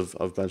suspicious of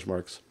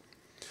benchmarks.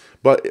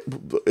 But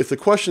if the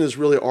question is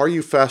really, are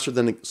you faster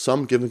than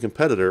some given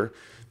competitor?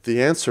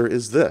 The answer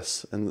is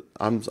this. And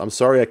I'm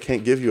sorry I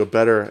can't give you a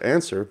better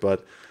answer,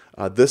 but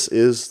this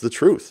is the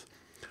truth.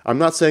 I'm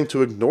not saying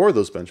to ignore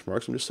those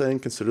benchmarks. I'm just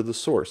saying consider the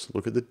source.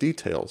 Look at the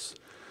details.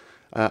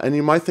 And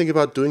you might think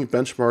about doing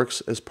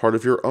benchmarks as part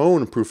of your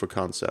own proof of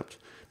concept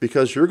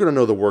because you're going to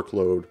know the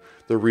workload,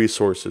 the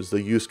resources,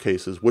 the use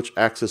cases, which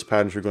access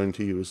patterns you're going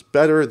to use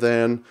better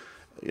than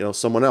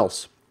someone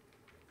else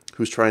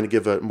who's trying to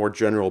give a more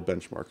general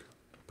benchmark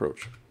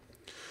approach.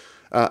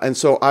 And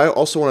so I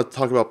also want to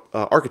talk about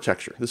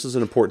architecture. This is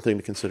an important thing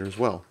to consider as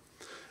well.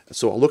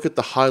 So I'll look at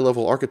the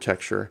high-level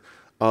architecture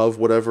of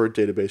whatever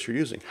database you're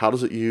using. How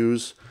does it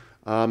use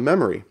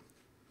memory?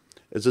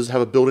 Does it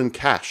have a built-in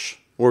cache?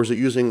 Or is it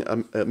using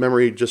a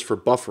memory just for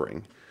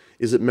buffering?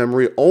 Is it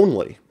memory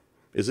only?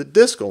 Is it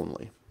disk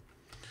only?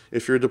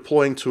 If you're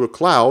deploying to a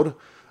cloud,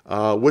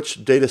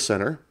 which data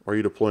center are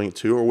you deploying it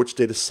to, or which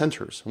data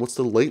centers? And what's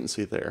the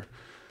latency there?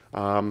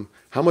 How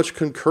much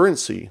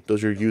concurrency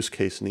does your use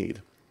case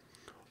need?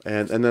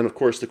 And then, of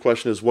course, the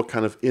question is what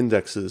kind of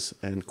indexes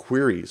and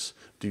queries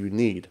do you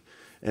need?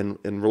 And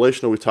in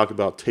relational, we talk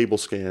about table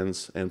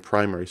scans and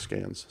primary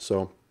scans.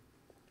 So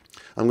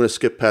I'm going to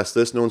skip past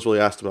this. No one's really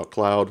asked about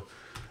cloud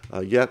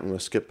yet. I'm going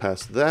to skip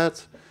past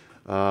that.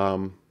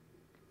 Oh,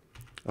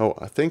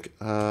 I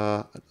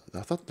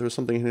thought there was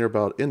something in here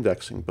about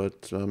indexing,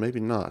 but maybe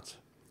not.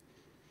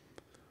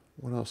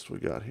 What else do we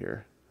got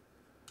here?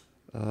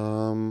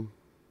 I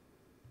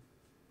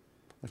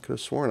could have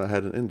sworn I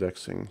had an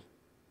indexing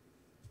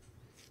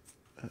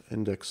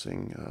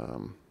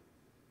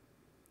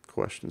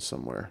question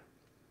somewhere.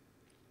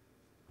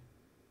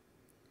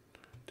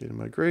 Data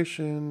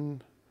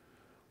migration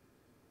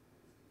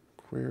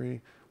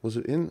query. Was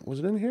it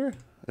in here?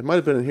 It might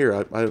have been in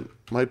here. I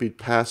might be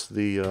past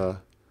the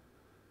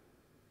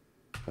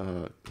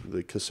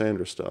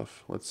Cassandra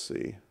stuff. Let's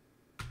see.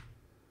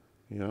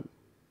 Yep.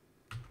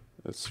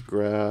 That's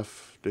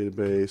graph,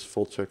 database,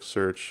 full text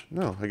search.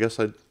 No, I guess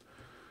I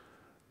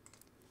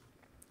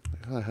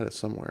had it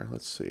somewhere.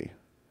 Let's see.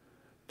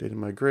 Data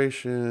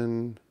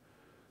migration,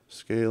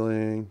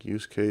 scaling,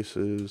 use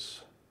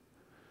cases.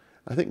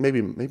 I think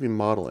maybe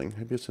modeling.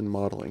 Maybe it's in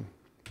modeling.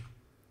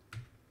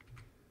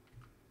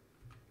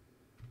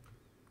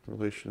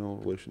 Relational,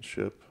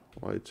 relationship,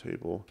 wide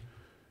table,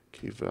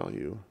 key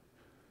value.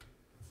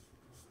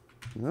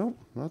 No,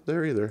 not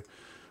there either.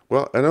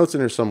 Well, I know it's in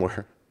here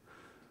somewhere.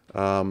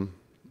 I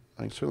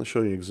can certainly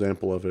show you an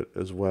example of it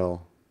as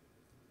well.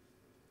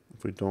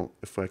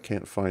 If I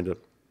can't find it.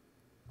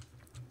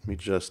 Let me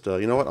just,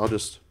 you know what? I'll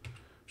just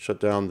shut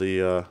down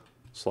the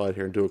slide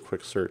here and do a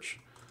quick search.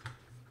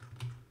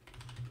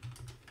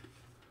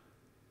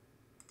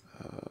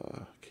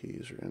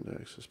 Keys or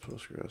indexes,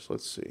 Postgres.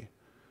 Let's see.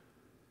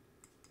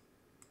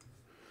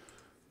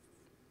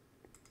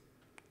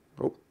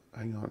 Oh,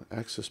 hang on.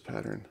 Access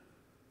pattern.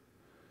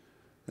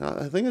 Now,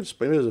 I think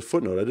maybe there's a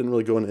footnote. I didn't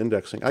really go into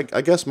indexing.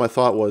 I guess my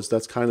thought was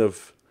that's kind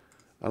of,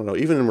 I don't know,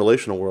 even in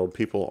relational world,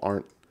 people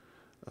aren't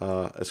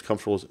as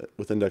comfortable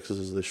with indexes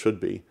as they should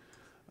be.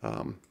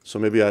 So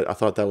maybe I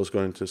thought that was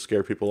going to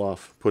scare people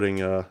off, putting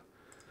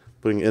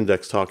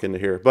index talk into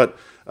here. But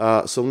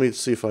so let me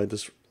see if I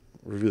just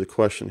review the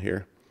question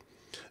here.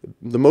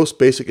 The most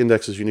basic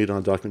indexes you need on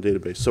a document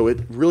database. So it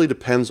really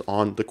depends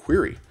on the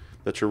query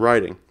that you're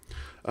writing.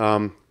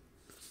 The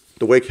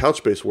way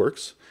Couchbase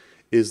works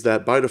is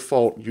that by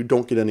default, you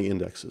don't get any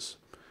indexes.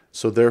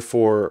 So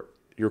therefore,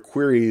 your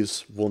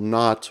queries will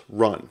not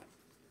run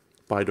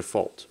by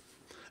default.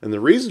 And the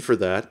reason for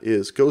that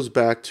goes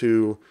back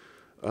to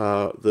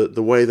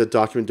the way that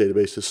document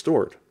database is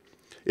stored.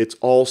 It's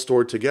all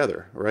stored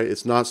together, right?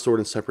 It's not stored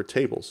in separate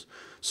tables.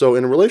 So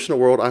in a relational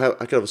world, I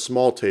could have a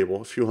small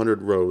table, a few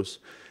hundred rows.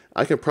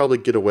 I can probably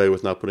get away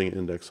with not putting an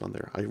index on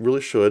there. I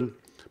really should,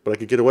 but I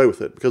could get away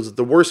with it because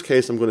the worst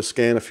case, I'm going to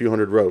scan a few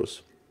hundred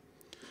rows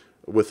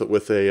with a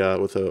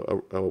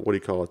what do you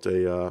call it?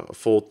 A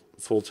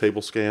full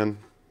table scan,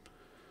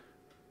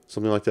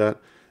 something like that.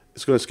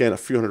 It's going to scan a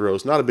few hundred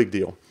rows. Not a big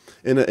deal.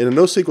 In a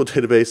NoSQL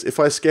database, if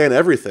I scan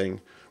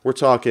everything, we're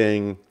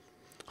talking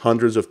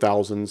hundreds of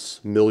thousands,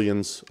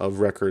 millions of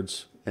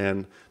records,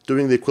 and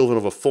doing the equivalent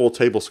of a full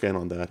table scan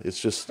on that,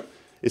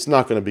 it's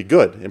not going to be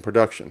good in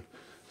production.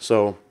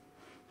 So,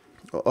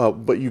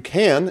 but you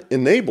can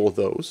enable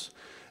those.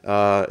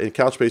 In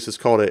Couchbase, it's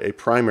called a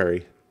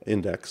primary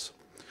index,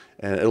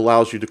 and it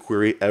allows you to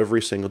query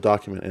every single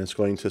document, and it's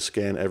going to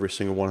scan every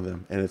single one of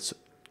them. And it's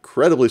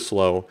incredibly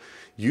slow,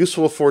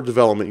 useful for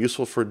development,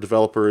 useful for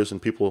developers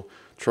and people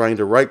trying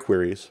to write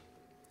queries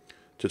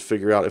to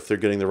figure out if they're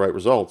getting the right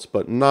results,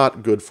 but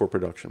not good for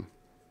production.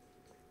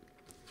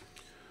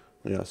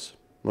 Yes.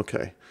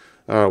 Okay.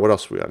 What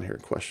else we got in here?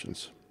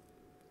 Questions.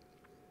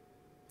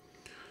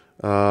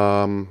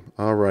 All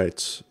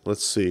right.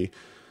 Let's see.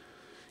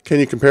 Can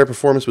you compare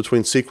performance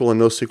between SQL and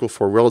NoSQL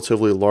for a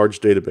relatively large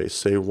database,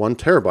 say 1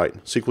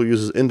 terabyte? SQL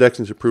uses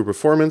indexing to improve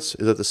performance.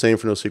 Is that the same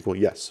for NoSQL?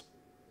 Yes.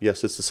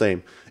 Yes, it's the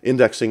same.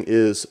 Indexing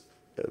is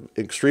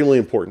extremely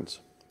important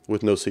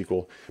with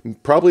NoSQL,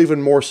 probably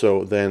even more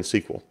so than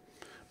SQL.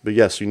 But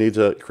yes, you need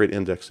to create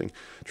indexing.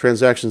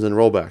 Transactions and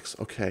rollbacks.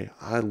 Okay,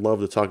 I love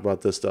to talk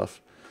about this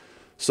stuff.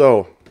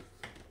 So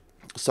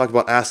let's talk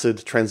about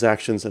ACID,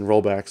 transactions, and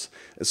rollbacks.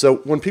 And so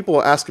when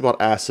people ask about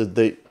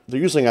ACID, they're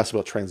usually asking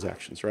about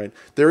transactions, right?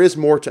 There is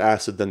more to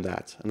ACID than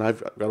that, and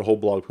I've got a whole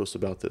blog post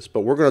about this,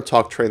 but we're going to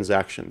talk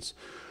transactions.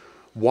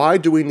 Why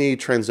do we need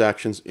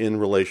transactions in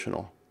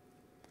relational?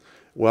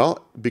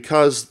 Well,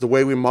 because the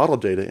way we model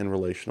data in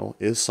relational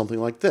is something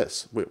like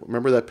this.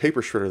 Remember that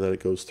paper shredder that it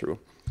goes through?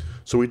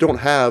 So we don't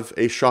have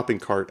a shopping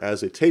cart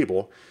as a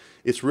table.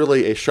 It's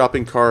really a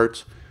shopping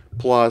cart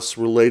plus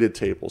related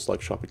tables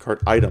like shopping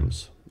cart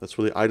items. That's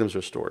where the items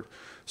are stored.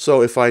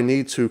 So if I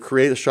need to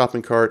create a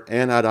shopping cart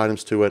and add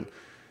items to it,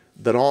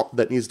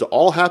 that needs to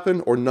all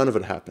happen or none of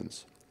it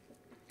happens.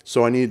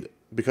 So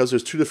because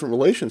there's two different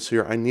relations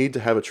here, I need to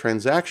have a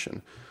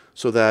transaction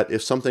so that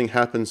if something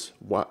happens,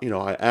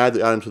 I add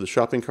the item to the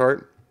shopping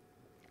cart,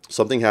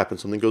 something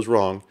happens, something goes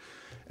wrong,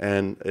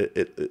 and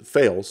it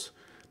fails,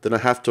 then I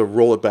have to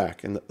roll it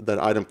back, and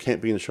that item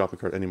can't be in the shopping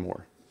cart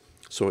anymore.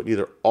 So it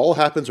either all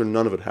happens or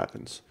none of it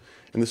happens.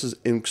 And this is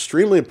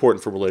extremely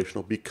important for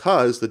relational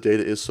because the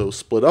data is so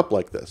split up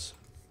like this.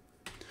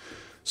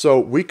 So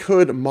we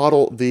could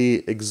model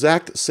the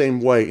exact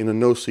same way in a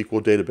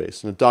NoSQL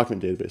database, in a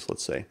document database,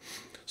 let's say.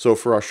 So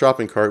for our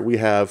shopping cart, we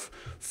have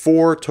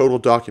 4 total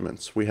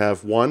documents. We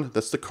have 1,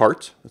 that's the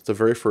cart, that's the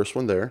very first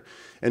one there,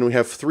 and we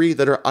have 3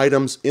 that are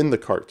items in the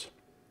cart.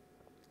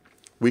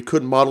 We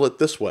could model it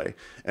this way.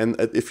 And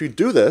if you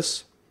do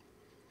this,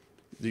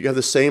 you have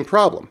the same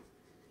problem.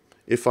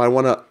 If I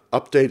want to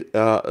update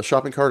a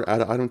shopping cart,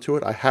 add an item to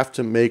it, I have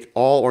to make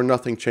all or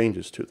nothing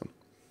changes to them.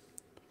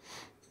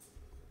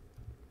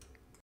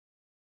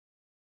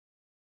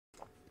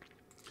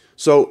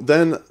 So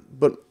then,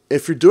 but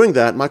if you're doing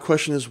that, my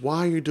question is,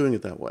 why are you doing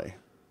it that way?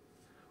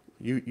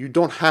 You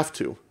don't have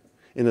to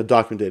in a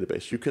document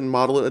database. You can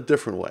model it a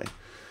different way.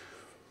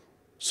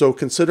 So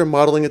consider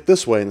modeling it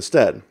this way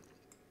instead.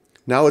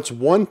 Now it's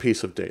 1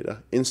 piece of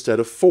data instead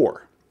of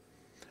 4.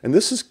 And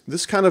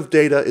this kind of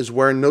data is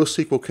where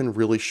NoSQL can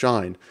really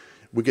shine.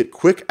 We get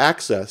quick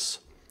access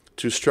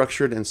to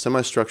structured and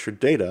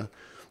semi-structured data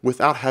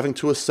without having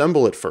to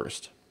assemble it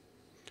first.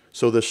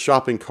 So the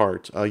shopping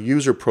cart, a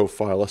user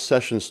profile, a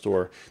session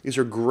store, these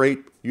are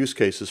great use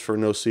cases for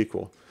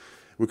NoSQL.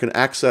 We can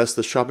access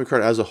the shopping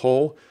cart as a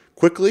whole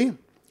quickly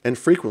and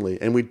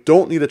frequently, and we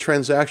don't need a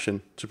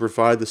transaction to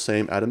provide the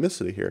same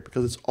atomicity here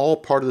because it's all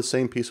part of the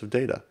same piece of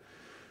data.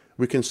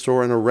 We can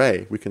store an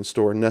array, we can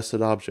store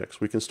nested objects,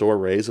 we can store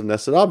arrays of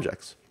nested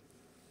objects,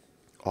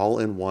 all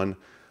in one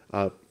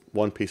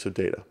piece of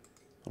data.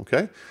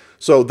 Okay,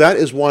 so that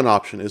is one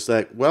option, is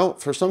that, well,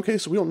 for some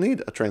cases we don't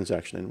need a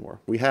transaction anymore.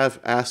 We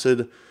have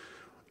ACID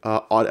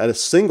at a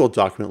single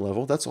document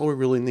level. That's all we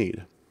really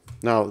need.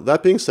 Now,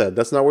 that being said,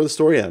 that's not where the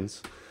story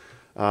ends.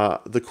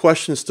 The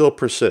question still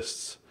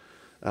persists.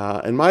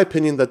 In my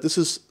opinion, that this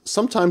is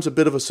sometimes a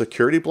bit of a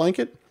security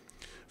blanket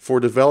for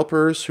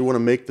developers who want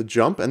to make the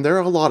jump, and there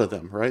are a lot of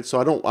them, right?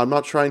 So I'm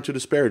not trying to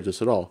disparage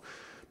this at all,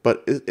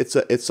 but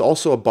it's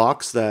also a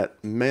box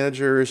that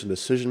managers and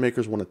decision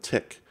makers want to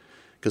tick.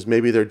 Because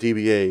maybe their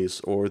DBAs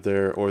or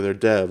their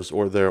devs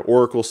or their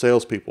Oracle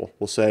salespeople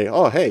will say,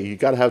 "Oh, hey, you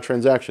got to have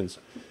transactions.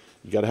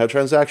 You got to have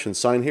transactions.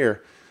 Sign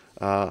here."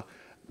 But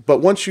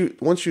once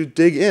you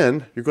dig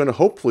in, you're going to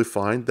hopefully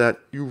find that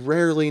you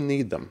rarely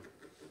need them.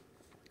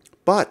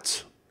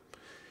 But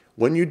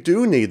when you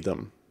do need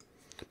them,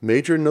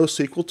 major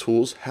NoSQL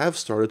tools have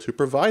started to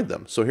provide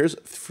them. So here's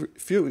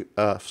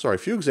a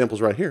few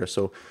examples right here.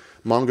 So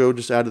Mongo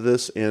just added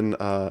this in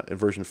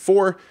version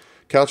 4.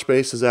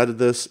 Couchbase has added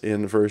this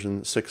in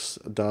version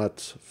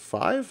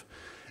 6.5,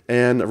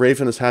 and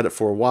Raven has had it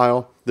for a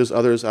while. There's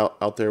others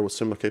out there with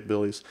similar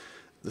capabilities.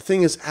 The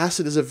thing is,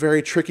 ACID is a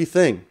very tricky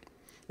thing.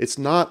 It's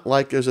not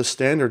like there's a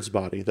standards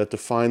body that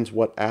defines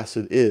what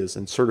ACID is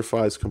and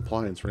certifies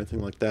compliance or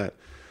anything like that.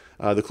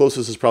 The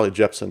closest is probably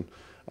Jepsen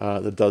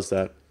that does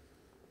that.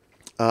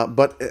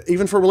 But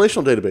even for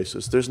relational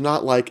databases, there's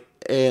not like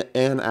an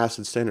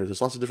ACID standard.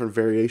 There's lots of different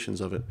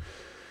variations of it.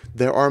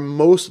 There are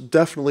most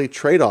definitely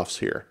trade-offs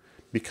here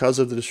because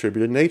of the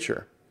distributed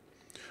nature.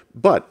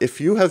 But if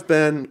you have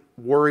been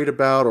worried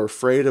about or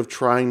afraid of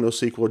trying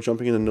NoSQL or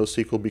jumping into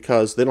NoSQL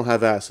because they don't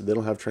have ACID, they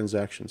don't have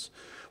transactions,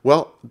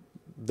 well,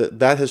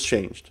 that has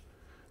changed.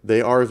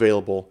 They are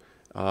available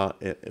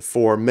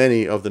for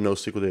many of the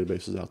NoSQL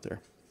databases out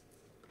there.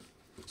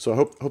 So I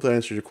hope that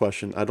answers your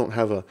question. I don't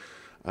have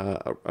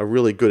a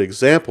really good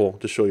example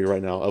to show you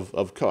right now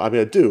of code. I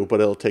mean, I do,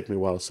 but it'll take me a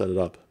while to set it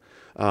up.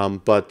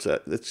 But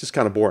it's just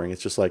kind of boring.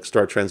 It's just like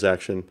start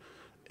transaction,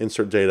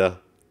 insert data,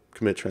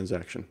 commit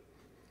transaction.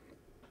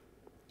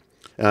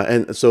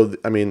 And so,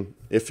 I mean,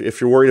 if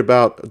you're worried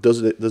about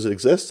does it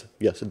exist?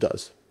 Yes, it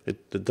does.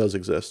 It does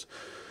exist.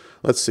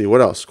 Let's see, what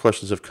else?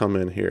 Questions have come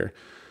in here.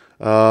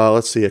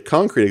 Let's see, a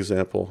concrete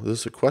example. Is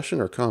this a question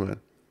or a comment?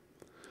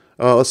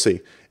 Let's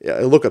see,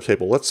 a lookup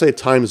table. Let's say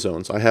time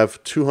zones. I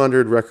have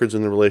 200 records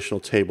in the relational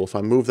table. If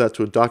I move that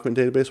to a document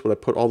database, would I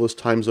put all those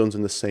time zones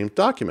in the same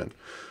document?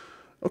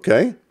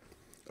 Okay.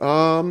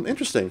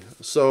 Interesting.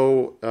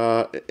 So,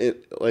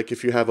 like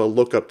if you have a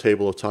lookup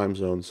table of time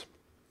zones,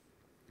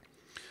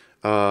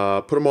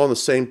 put them all in the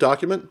same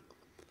document?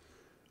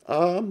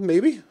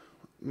 Maybe.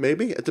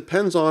 It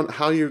depends on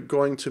how you're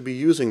going to be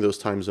using those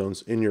time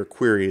zones in your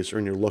queries or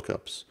in your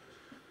lookups.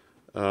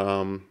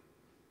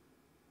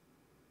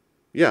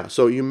 Yeah,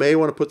 so you may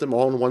want to put them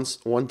all in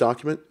one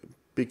document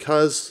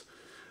because,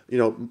 you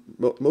know,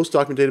 most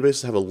document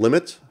databases have a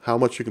limit how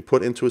much you can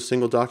put into a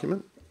single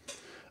document.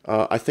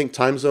 I think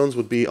time zones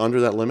would be under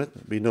that limit.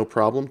 It'd be no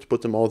problem to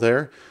put them all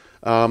there.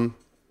 But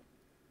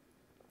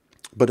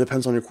it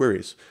depends on your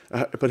queries.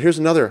 But here's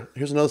another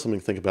something to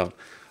think about.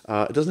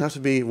 It doesn't have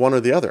to be one or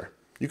the other.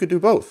 You could do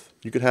both.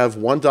 You could have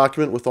one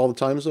document with all the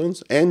time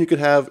zones, and you could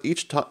have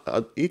each time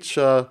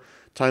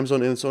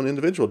zone in its own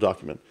individual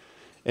document,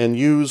 and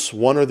use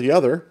one or the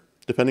other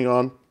depending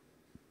on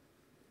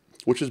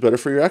which is better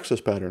for your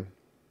access pattern.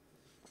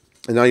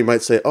 And now you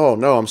might say, "Oh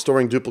no, I'm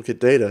storing duplicate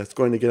data. It's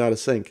going to get out of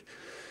sync."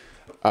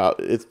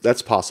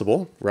 That's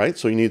possible, right?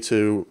 So you need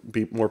to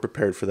be more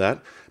prepared for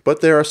that.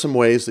 But there are some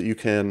ways that you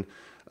can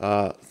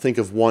think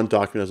of one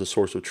document as a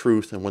source of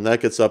truth, and when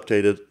that gets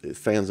updated, it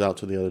fans out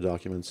to the other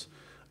documents.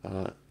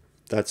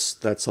 That's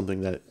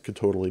something that could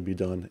totally be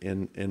done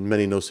in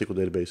many NoSQL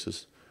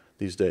databases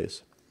these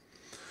days.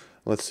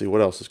 Let's see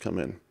what else has come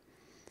in.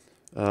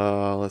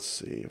 Let's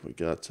see, we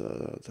got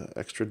the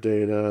extra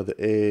data, the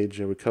age,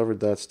 yeah, we covered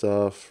that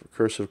stuff,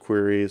 recursive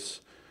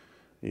queries,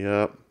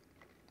 yep.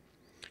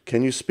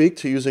 Can you speak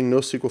to using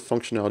NoSQL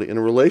functionality in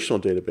a relational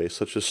database,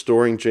 such as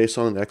storing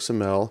JSON and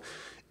XML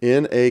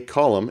in a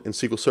column in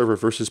SQL Server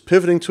versus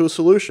pivoting to a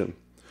solution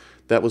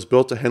that was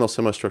built to handle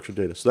semi-structured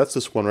data? So that's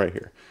this one right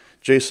here,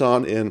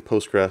 JSON in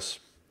Postgres.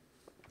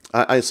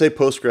 I say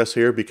Postgres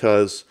here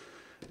because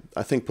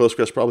I think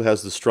Postgres probably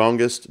has the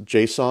strongest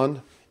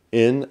JSON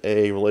in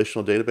a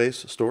relational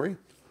database story.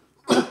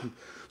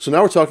 So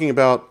now we're talking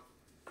about,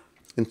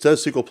 instead of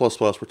SQL++,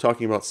 we're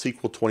talking about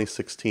SQL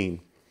 2016.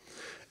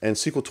 And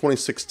SQL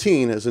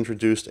 2016 has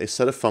introduced a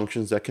set of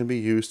functions that can be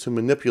used to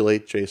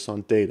manipulate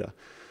JSON data.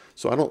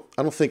 So I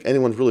don't think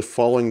anyone's really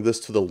following this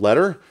to the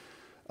letter,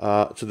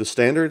 to the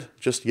standard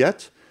just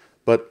yet,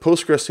 but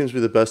Postgres seems to be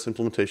the best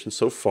implementation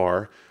so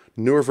far.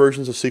 Newer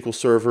versions of SQL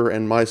Server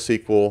and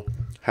MySQL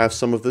have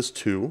some of this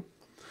too.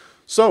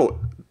 So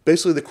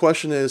basically the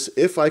question is,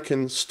 if I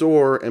can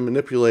store and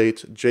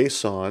manipulate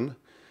JSON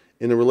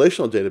in a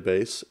relational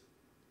database,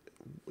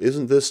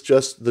 isn't this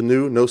just the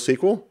new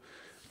NoSQL?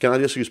 Can I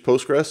just use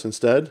Postgres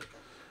instead?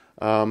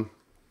 And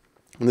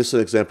this is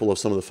an example of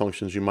some of the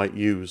functions you might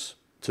use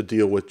to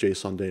deal with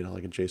JSON data,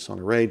 like a JSON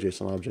array,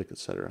 JSON object,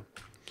 etc.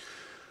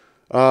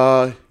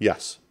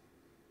 Yes.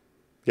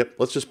 Yep,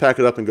 let's just pack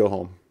it up and go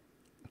home.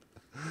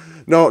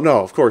 No,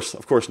 of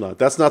course not.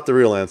 That's not the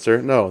real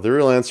answer. No, the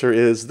real answer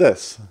is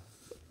this.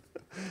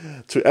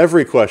 To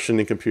every question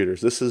in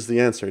computers, this is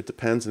the answer. It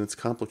depends, and it's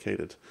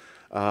complicated.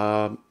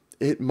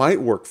 It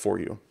might work for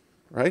you,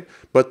 right?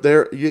 But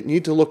you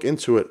need to look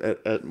into it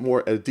at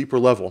a deeper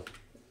level.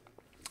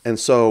 And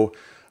so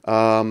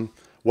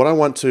what I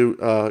want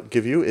to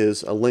give you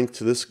is a link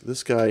to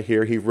this guy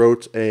here. He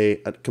wrote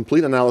a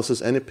complete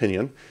analysis and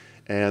opinion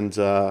and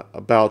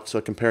about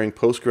comparing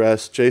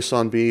Postgres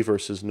JSONB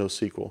versus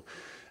NoSQL.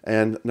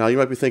 And now you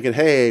might be thinking,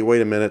 hey,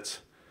 wait a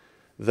minute.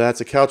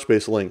 That's a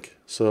Couchbase link,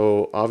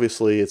 so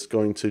obviously it's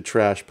going to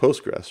trash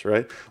Postgres,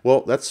 right?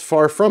 Well, that's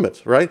far from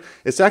it, right?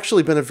 It's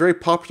actually been a very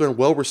popular and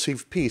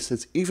well-received piece.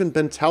 It's even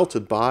been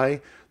touted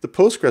by the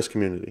Postgres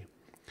community.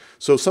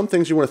 So some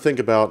things you want to think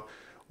about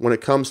when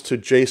it comes to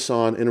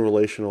JSON in a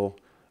relational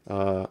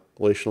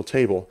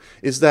table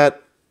is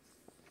that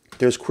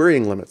there's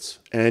querying limits,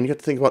 and you have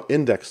to think about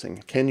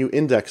indexing. Can you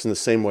index in the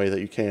same way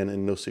that you can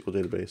in NoSQL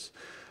database?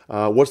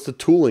 What's the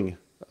tooling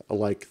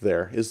like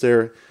there? Is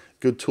there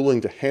good tooling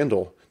to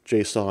handle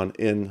JSON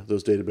in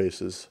those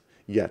databases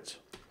yet?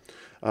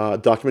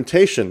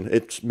 Documentation,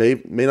 it may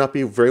not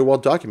be very well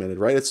documented,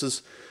 right? It's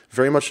just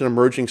very much an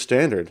emerging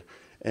standard,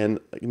 and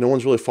no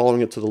one's really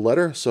following it to the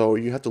letter, so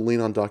you have to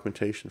lean on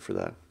documentation for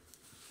that.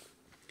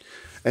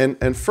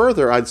 And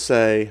further, I'd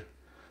say,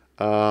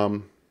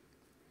 what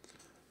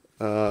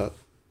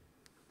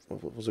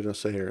was I going to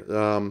say here?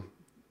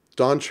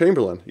 Don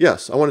Chamberlain.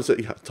 Yes, I wanted to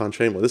say, yeah, Don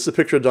Chamberlain. This is a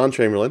picture of Don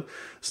Chamberlain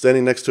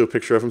standing next to a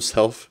picture of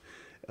himself.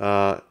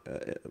 But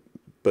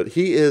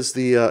he's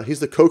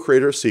the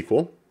co-creator of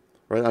SQL,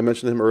 right? I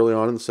mentioned him early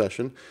on in the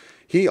session.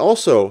 He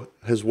also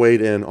has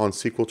weighed in on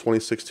SQL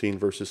 2016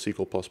 versus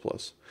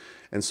SQL++.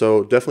 And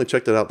so definitely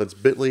check that out. That's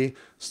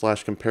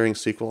bit.ly/comparing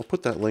SQL. I'll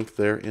put that link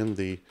there in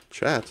the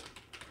chat.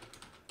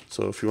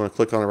 So if you want to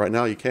click on it right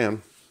now, you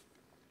can.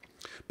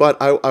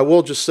 But I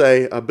will just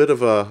say a bit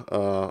of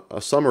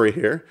a summary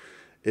here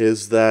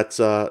is that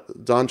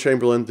Don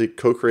Chamberlain, the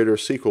co-creator of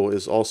SQL,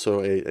 is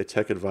also a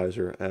tech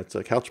advisor at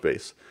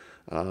Couchbase.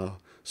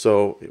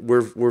 So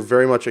we're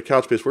very much at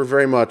Couchbase. We're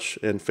very much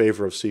in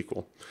favor of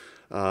SQL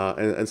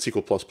and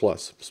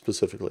SQL++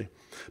 specifically.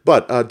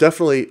 But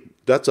definitely,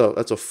 that's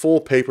a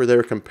full paper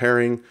there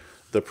comparing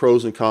the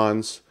pros and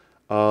cons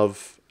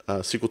of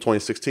SQL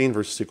 2016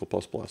 versus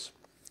SQL++.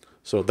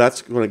 So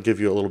that's going to give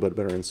you a little bit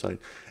better insight.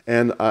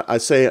 And I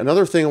say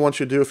another thing I want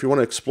you to do, if you want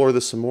to explore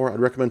this some more,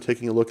 I'd recommend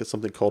taking a look at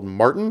something called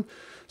Martin.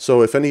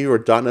 So if any of you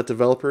are .NET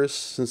developers,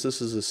 since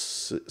this is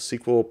a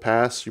SQL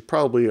pass, you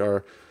probably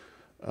are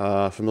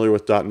familiar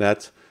with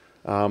 .NET.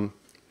 And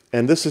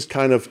this is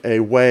kind of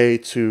a way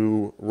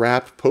to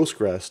wrap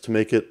Postgres to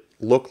make it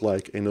look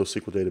like a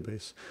NoSQL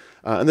database.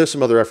 And there's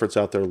some other efforts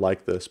out there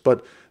like this.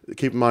 But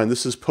keep in mind,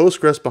 this is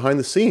Postgres behind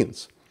the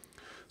scenes.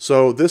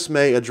 So this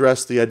may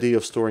address the idea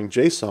of storing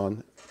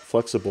JSON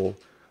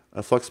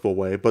a flexible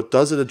way, but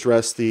does it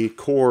address the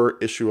core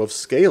issue of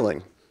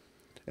scaling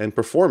and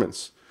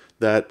performance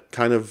that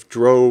kind of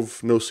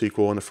drove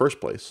NoSQL in the first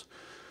place?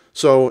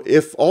 So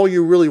if all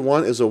you really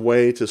want is a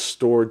way to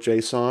store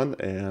JSON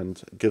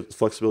and get the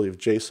flexibility of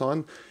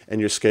JSON, and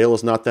your scale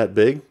is not that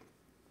big,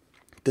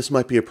 this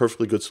might be a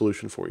perfectly good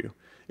solution for you,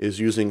 is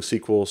using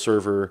SQL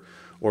Server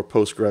or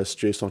Postgres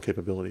JSON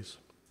capabilities.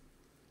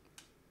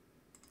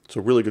 So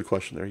really good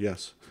question there,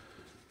 yes.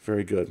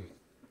 Very good.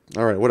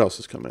 All right, what else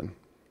has come in?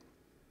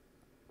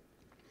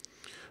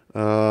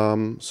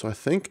 So I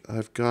think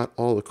I've got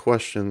all the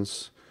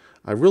questions.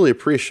 I really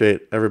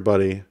appreciate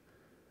everybody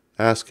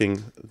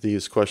asking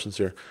these questions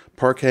here.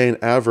 Parquet and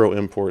Avro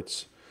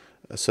imports,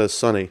 says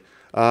Sunny.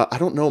 I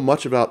don't know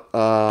much about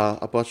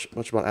much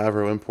about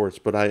Avro imports,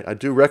 but I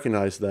do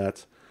recognize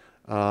that.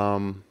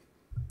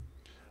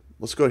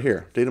 Let's go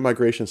here, data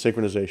migration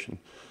synchronization.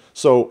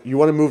 So you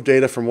want to move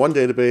data from one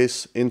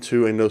database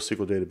into a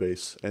NoSQL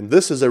database, and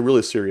this is a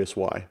really serious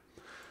why.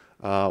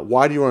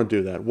 Why do you want to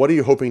do that? What are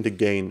you hoping to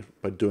gain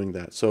by doing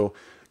that? So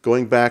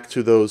going back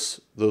to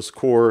those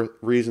core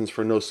reasons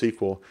for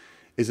NoSQL,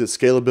 is it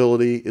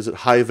scalability? Is it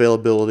high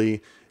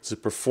availability? Is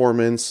it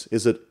performance?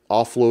 Is it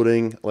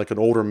offloading like an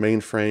older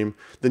mainframe?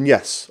 Then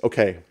yes,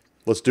 okay,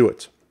 let's do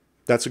it.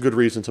 That's a good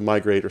reason to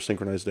migrate or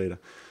synchronize data.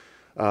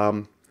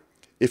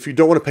 If you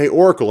don't want to pay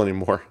Oracle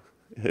anymore,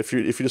 if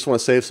you just want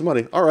to save some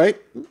money, all right,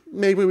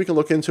 maybe we can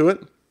look into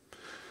it.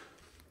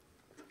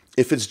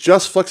 If it's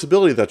just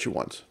flexibility that you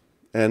want,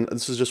 and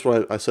this is just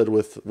what I said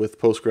with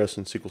Postgres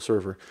and SQL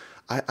Server,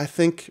 I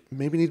think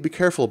maybe you need to be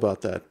careful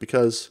about that,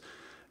 because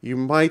you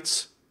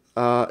might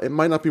it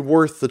might not be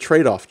worth the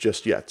trade-off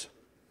just yet.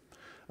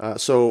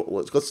 So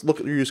let's look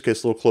at your use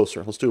case a little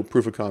closer. Let's do a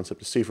proof of concept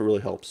to see if it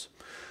really helps.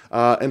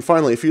 And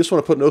finally, if you just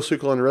want to put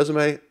NoSQL on your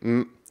resume,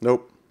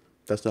 nope,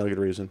 that's not a good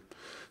reason.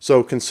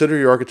 So consider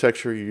your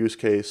architecture, your use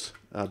case,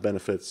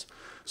 benefits.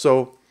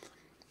 So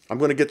I'm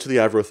going to get to the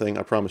Avro thing,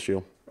 I promise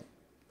you.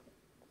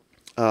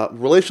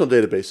 Relational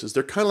databases,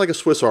 they're kind of like a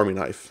Swiss Army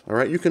knife, all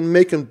right? You can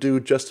make them do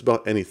just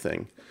about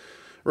anything,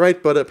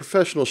 right? But a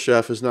professional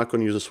chef is not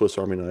going to use a Swiss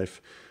Army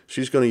knife.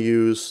 She's going to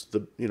use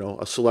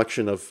a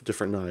selection of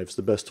different knives,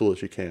 the best tool that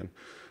she can,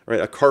 right?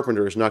 A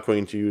carpenter is not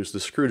going to use the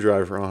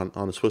screwdriver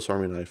on a Swiss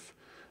Army knife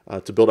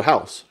to build a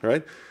house,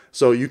 right?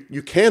 So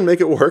you can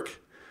make it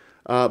work,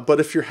 but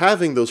if you're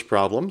having those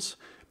problems,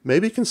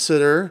 maybe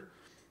consider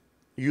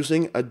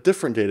using a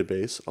different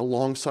database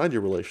alongside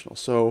your relational.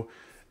 So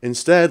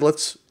instead,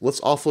 let's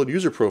offload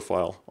user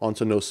profile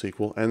onto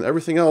NoSQL, and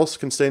everything else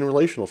can stay in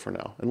relational for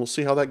now, and we'll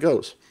see how that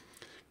goes.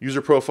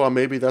 User profile,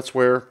 maybe that's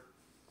where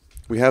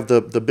we have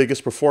the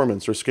biggest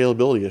performance or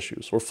scalability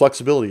issues or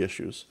flexibility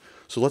issues.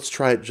 So let's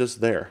try it just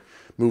there.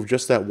 Move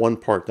just that one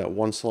part, that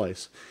one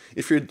slice.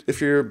 If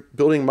you're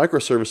building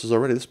microservices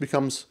already, this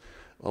becomes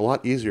a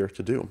lot easier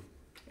to do.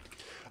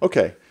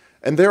 Okay,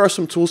 and there are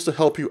some tools to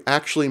help you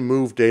actually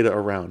move data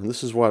around. And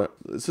this is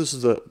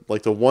the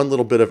one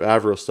little bit of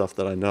Avro stuff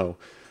that I know.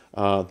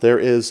 There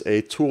is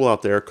a tool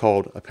out there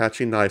called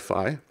Apache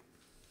NiFi,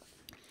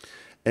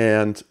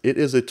 and it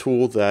is a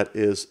tool that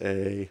is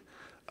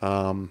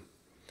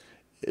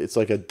it's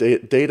like a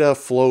data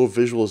flow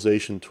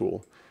visualization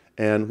tool.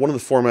 And one of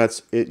the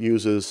formats it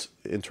uses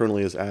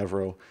internally is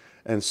Avro.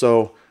 And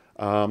so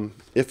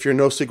if your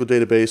NoSQL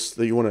database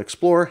that you want to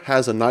explore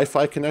has a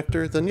NiFi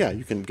connector, then yeah,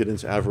 you can get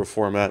into Avro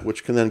format,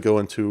 which can then go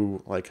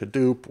into like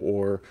Hadoop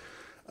or,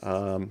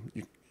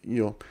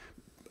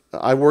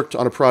 I worked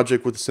on a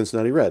project with the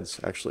Cincinnati Reds,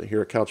 actually,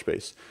 here at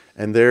Couchbase.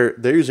 And they're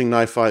using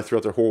NiFi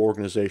throughout their whole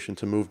organization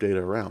to move data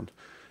around.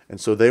 And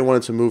so they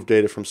wanted to move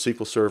data from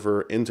SQL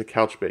Server into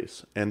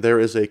Couchbase. And there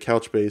is a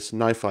Couchbase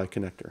NiFi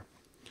connector.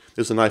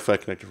 There's a NiFi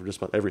connector for just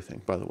about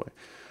everything, by the way.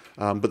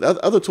 But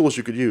other tools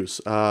you could use,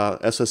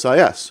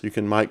 SSIS. You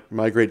can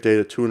migrate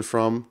data to and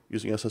from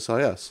using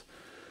SSIS.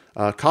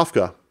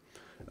 Kafka,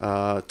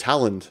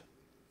 Talend,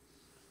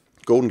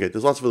 Golden Gate.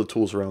 There's lots of other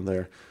tools around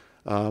there.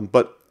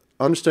 But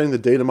understanding the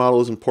data model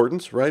is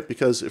important, right?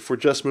 Because if we're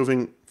just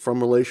moving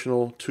from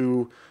relational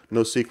to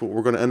NoSQL,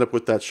 we're going to end up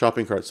with that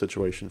shopping cart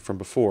situation from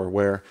before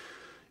where,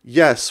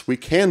 yes, we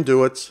can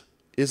do it.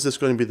 Is this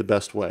going to be the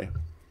best way?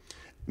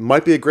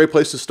 Might be a great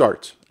place to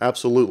start.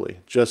 Absolutely.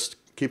 Just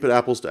keep it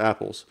apples to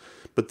apples.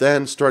 But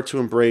then start to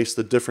embrace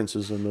the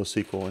differences in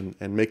NoSQL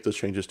and make those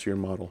changes to your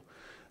model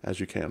as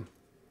you can.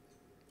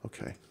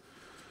 Okay.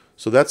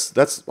 So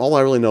that's all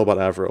I really know about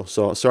Avro.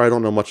 So sorry I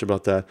don't know much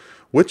about that.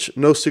 Which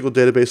NoSQL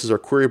databases are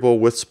queryable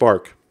with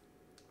Spark?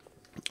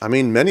 I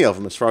mean, many of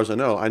them, as far as I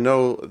know. I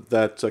know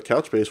that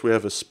Couchbase, we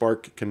have a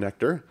Spark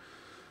connector.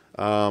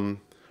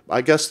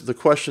 I guess the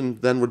question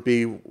then would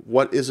be,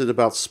 what is it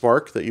about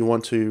Spark that you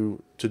want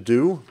to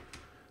do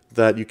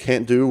that you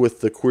can't do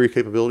with the query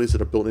capabilities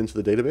that are built into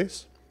the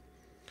database?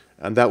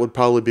 And that would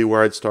probably be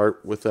where I'd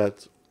start with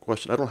that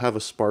question. I don't have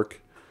a Spark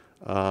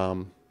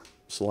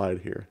slide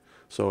here.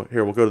 So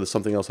here, we'll go to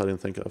something else I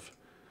didn't think of.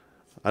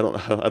 I don't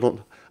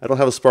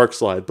have a Spark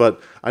slide,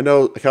 but I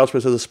know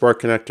Couchbase has a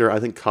Spark connector. I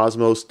think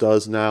Cosmos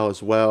does now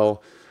as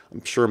well.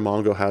 I'm sure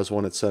Mongo has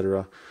one,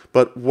 etc.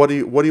 But what do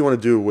you want to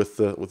do with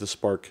the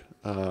Spark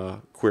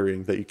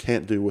querying that you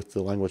can't do with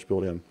the language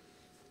built-in?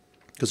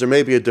 Because there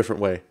may be a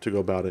different way to go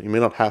about it. You may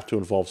not have to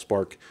involve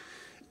Spark,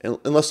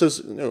 unless there's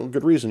a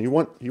good reason you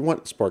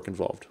want Spark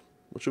involved,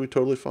 which would be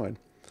totally fine.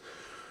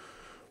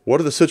 What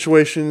are the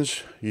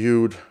situations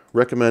you'd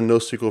recommend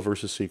NoSQL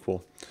versus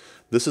SQL?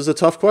 This is a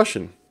tough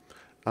question.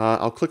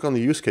 I'll click on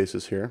the use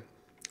cases here,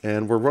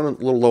 and we're running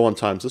a little low on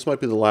time, so this might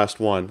be the last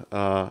one.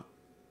 I'll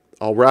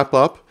wrap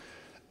up,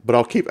 but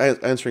I'll keep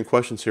answering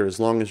questions here as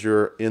long as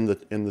you're in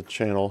the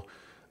channel.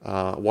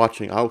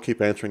 watching, I'll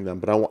keep answering them.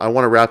 But I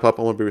want to wrap up.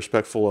 I want to be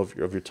respectful of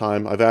your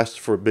time. I've asked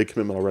for a big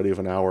commitment already of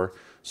an hour,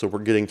 so we're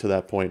getting to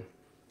that point.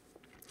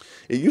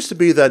 It used to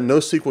be that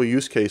NoSQL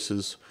use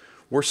cases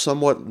were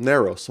somewhat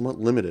narrow, somewhat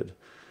limited.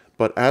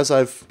 But as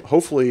I've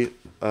hopefully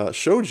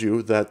showed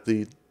you that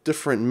the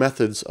different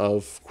methods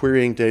of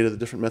querying data, the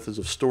different methods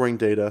of storing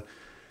data,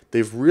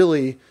 they've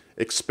really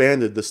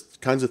expanded the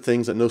kinds of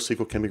things that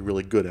NoSQL can be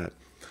really good at.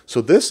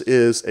 So this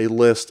is a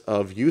list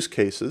of use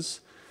cases,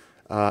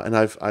 and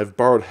I've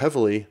borrowed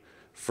heavily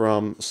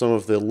from some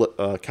of the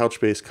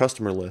Couchbase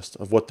customer list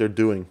of what they're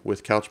doing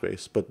with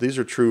Couchbase. But these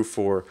are true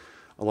for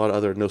a lot of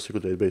other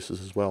NoSQL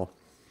databases as well.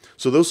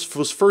 So those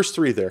first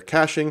three there,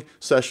 caching,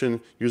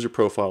 session, user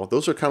profile,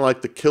 those are kind of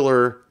like the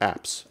killer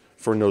apps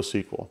for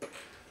NoSQL.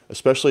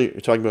 Especially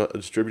you're talking about a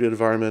distributed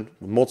environment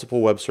with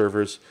multiple web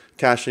servers,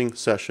 caching,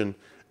 session,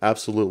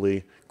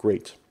 absolutely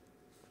great.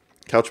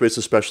 Couchbase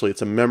especially,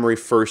 it's a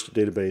memory-first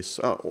database,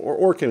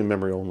 or it can be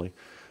memory only,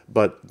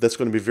 but that's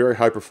going to be very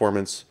high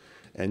performance,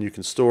 and you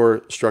can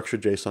store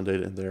structured JSON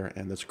data in there,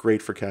 and that's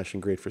great for caching,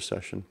 great for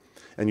session.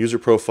 And user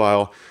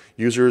profile,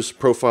 users'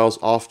 profiles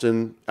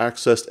often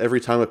accessed every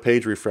time a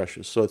page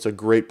refreshes, so it's a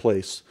great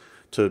place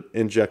to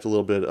inject a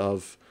little bit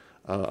of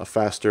a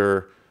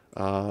faster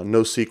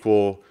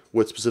NoSQL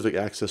with specific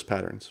access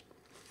patterns.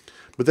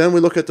 But then we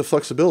look at the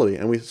flexibility,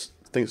 and we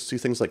see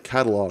things like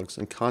catalogs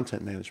and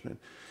content management.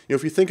 You know,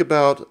 if you think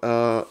about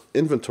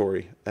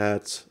inventory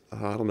at,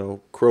 I don't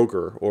know,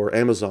 Kroger or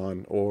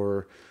Amazon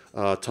or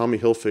Tommy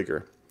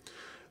Hilfiger,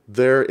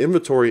 their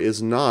inventory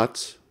is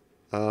not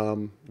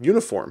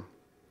uniform,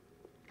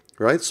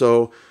 right?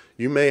 So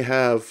you may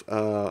have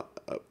an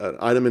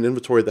item in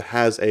inventory that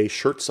has a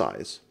shirt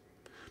size,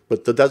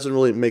 but that doesn't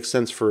really make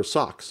sense for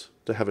socks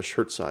to have a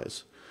shirt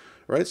size,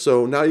 right?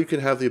 So now you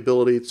can have the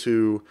ability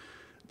to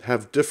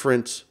have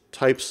different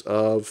types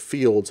of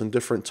fields and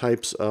different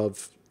types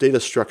of data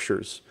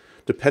structures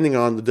depending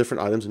on the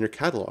different items in your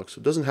catalog. So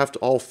it doesn't have to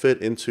all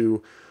fit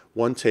into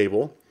one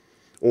table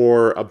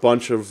or a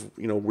bunch of,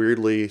 you know,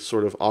 weirdly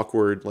sort of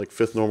awkward like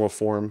fifth normal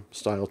form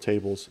style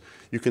tables.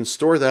 You can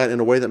store that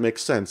in a way that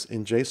makes sense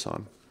in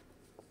JSON,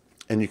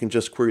 and you can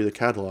just query the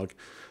catalog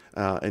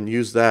and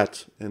use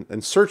that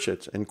and search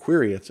it and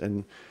query it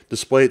and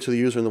display it to the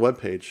user in the web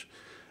page.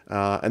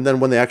 And then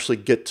when they actually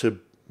get to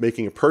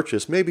making a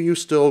purchase, maybe you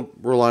still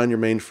rely on your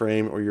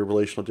mainframe or your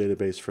relational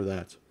database for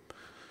that.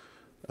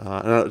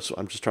 And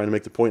I'm just trying to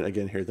make the point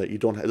again here that it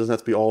doesn't have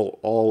to be all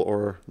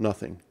or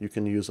nothing. You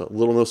can use a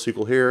little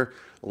NoSQL here,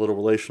 a little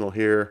relational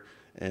here,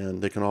 and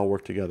they can all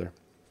work together.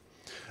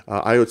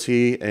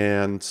 IoT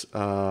and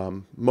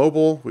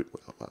mobile.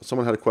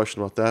 Someone had a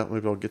question about that.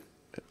 Maybe I'll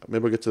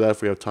get to that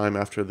if we have time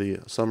after the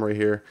summary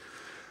here.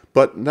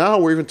 But now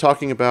we're even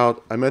talking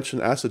about, I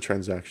mentioned ACID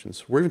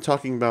transactions. We're even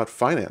talking about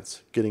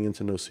finance getting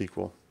into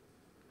NoSQL.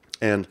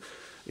 And,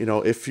 you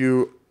know, if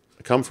you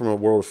come from a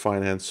world of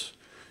finance,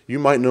 you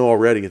might know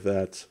already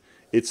that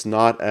it's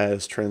not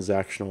as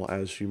transactional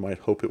as you might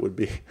hope it would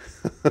be.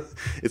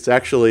 It's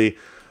actually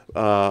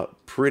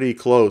pretty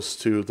close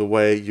to the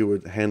way you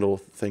would handle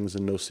things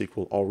in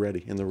NoSQL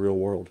already in the real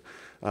world,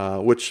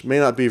 which may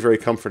not be very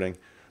comforting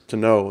to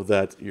know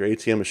that your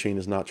ATM machine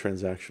is not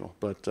transactional,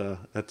 but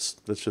that's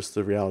just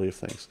the reality of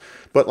things.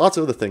 But lots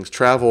of other things.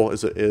 Travel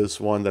is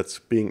one that's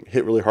being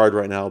hit really hard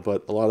right now,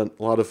 but a lot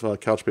of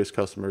Couchbase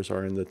customers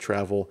are in the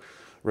travel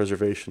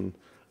reservation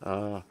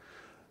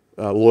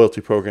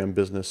loyalty program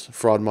business.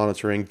 Fraud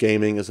monitoring,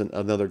 gaming is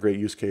another great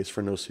use case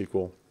for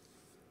NoSQL.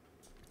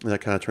 And that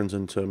kind of turns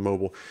into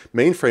mobile.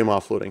 Mainframe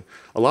offloading.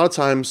 A lot of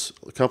times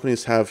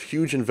companies have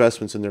huge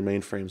investments in their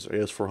mainframes, or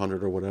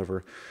AS400 or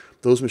whatever.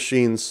 Those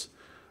machines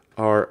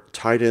are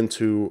tied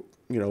into,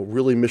 you know,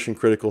 really mission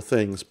critical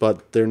things,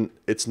 but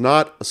it's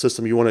not a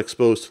system you want to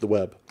expose to the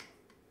web.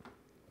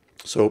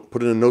 So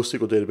put in a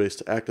NoSQL database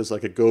to act as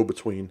like a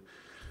go-between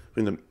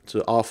to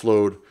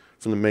offload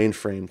from the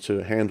mainframe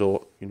to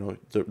handle, you know,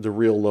 the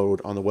real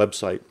load on the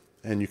website.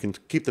 And you can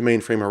keep the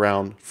mainframe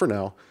around for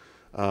now,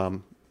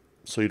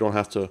 so you don't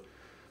have to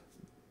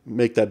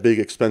make that big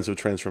expensive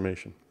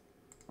transformation.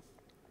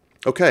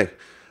 Okay.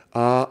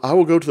 I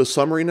will go to the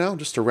summary now,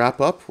 just to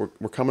wrap up.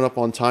 We're coming up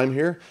on time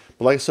here,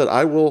 but like I said,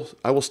 I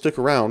will stick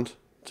around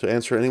to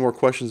answer any more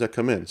questions that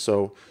come in.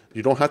 So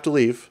you don't have to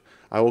leave.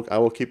 I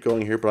will keep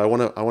going here, but I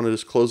want to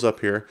just close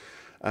up here.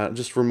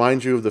 Just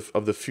remind you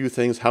of the few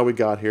things how we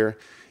got here.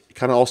 It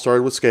kind of all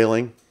started with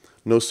scaling.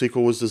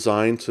 NoSQL was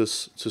designed to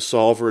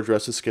solve or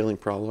address a scaling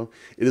problem.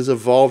 It has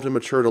evolved and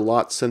matured a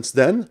lot since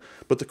then,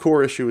 but the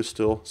core issue is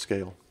still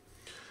scale.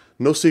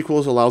 NoSQL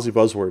is a lousy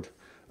buzzword.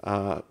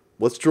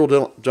 Let's drill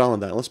down on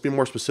that. Let's be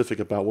more specific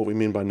about what we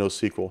mean by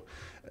NoSQL.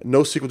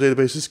 NoSQL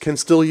databases can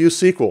still use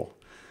SQL.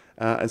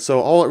 And so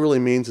all it really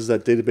means is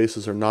that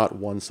databases are not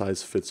one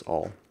size fits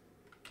all.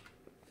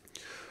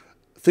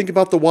 Think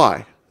about the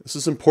why. This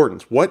is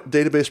important. What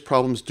database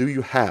problems do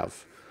you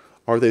have?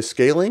 Are they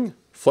scaling,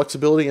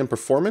 flexibility, and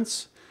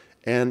performance?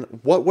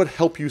 And what would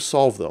help you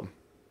solve them?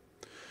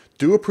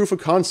 Do a proof of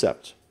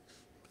concept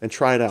and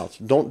try it out.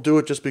 Don't do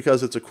it just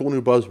because it's a cool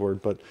new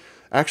buzzword, but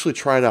actually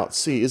try it out.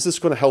 See, is this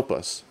going to help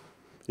us?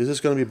 Is this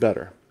going to be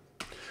better?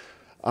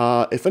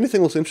 If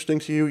anything looks interesting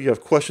to you, you have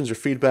questions or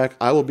feedback,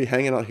 I will be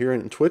hanging out here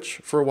in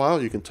Twitch for a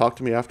while. You can talk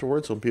to me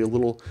afterwards. It'll be a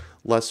little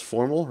less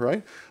formal,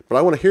 right? But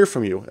I want to hear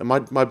from you. And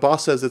my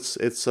boss says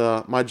it's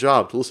my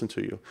job to listen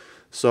to you.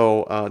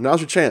 So now's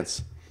your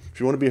chance. If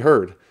you want to be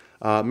heard,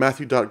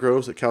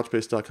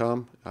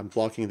 matthew.groves@couchbase.com. I'm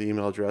blocking the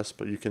email address,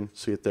 but you can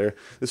see it there.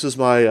 This is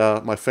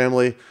my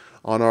family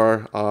on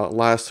our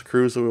last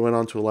cruise that we went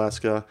on to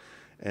Alaska.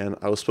 And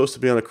I was supposed to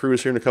be on a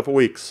cruise here in a couple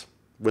weeks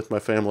with my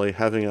family,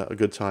 having a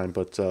good time.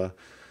 But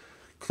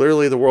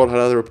clearly the world had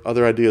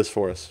other ideas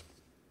for us.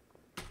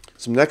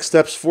 Some next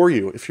steps for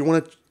you. If you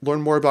want to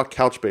learn more about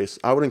Couchbase,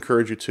 I would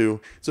encourage you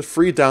to. It's a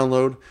free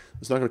download.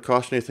 It's not going to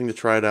cost you anything to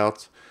try it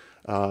out.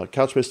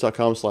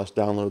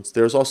 Couchbase.com/downloads.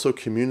 There's also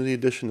Community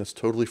Edition that's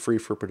totally free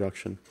for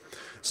production.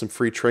 Some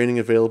free training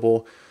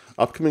available.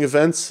 Upcoming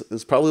events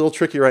is probably a little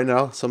tricky right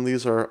now. Some of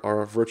these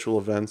are virtual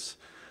events.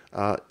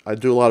 I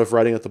do a lot of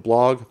writing at the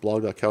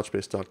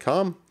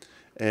blog.couchbase.com.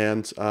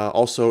 And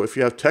also, if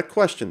you have tech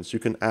questions, you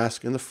can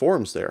ask in the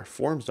forums there,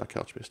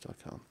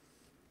 forums.couchbase.com.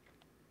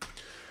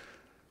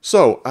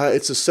 So,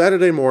 it's a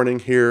Saturday morning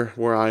here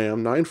where I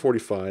am,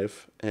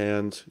 9:45,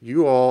 and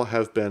you all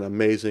have been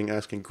amazing,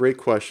 asking great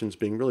questions,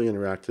 being really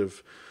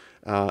interactive,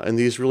 and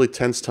these really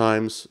tense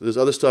times. There's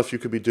other stuff you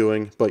could be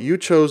doing, but you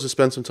chose to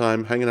spend some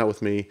time hanging out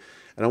with me,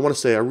 and I want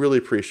to say I really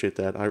appreciate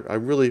that. I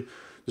really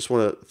just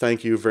want to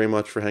thank you very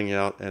much for hanging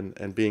out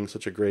and being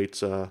such a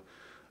great,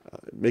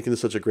 making this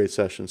such a great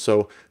session.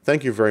 So,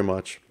 thank you very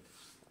much.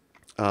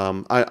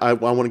 I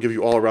want to give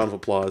you all a round of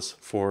applause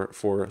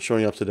for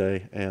showing up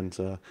today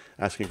and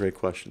asking great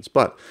questions.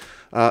 But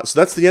so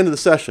that's the end of the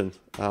session.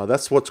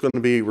 That's what's going to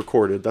be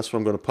recorded. That's what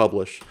I'm going to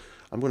publish.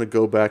 I'm going to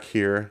go back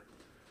here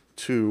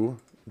to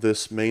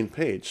this main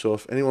page. So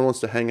if anyone wants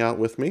to hang out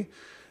with me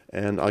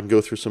and I can go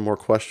through some more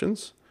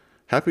questions,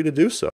 happy to do so.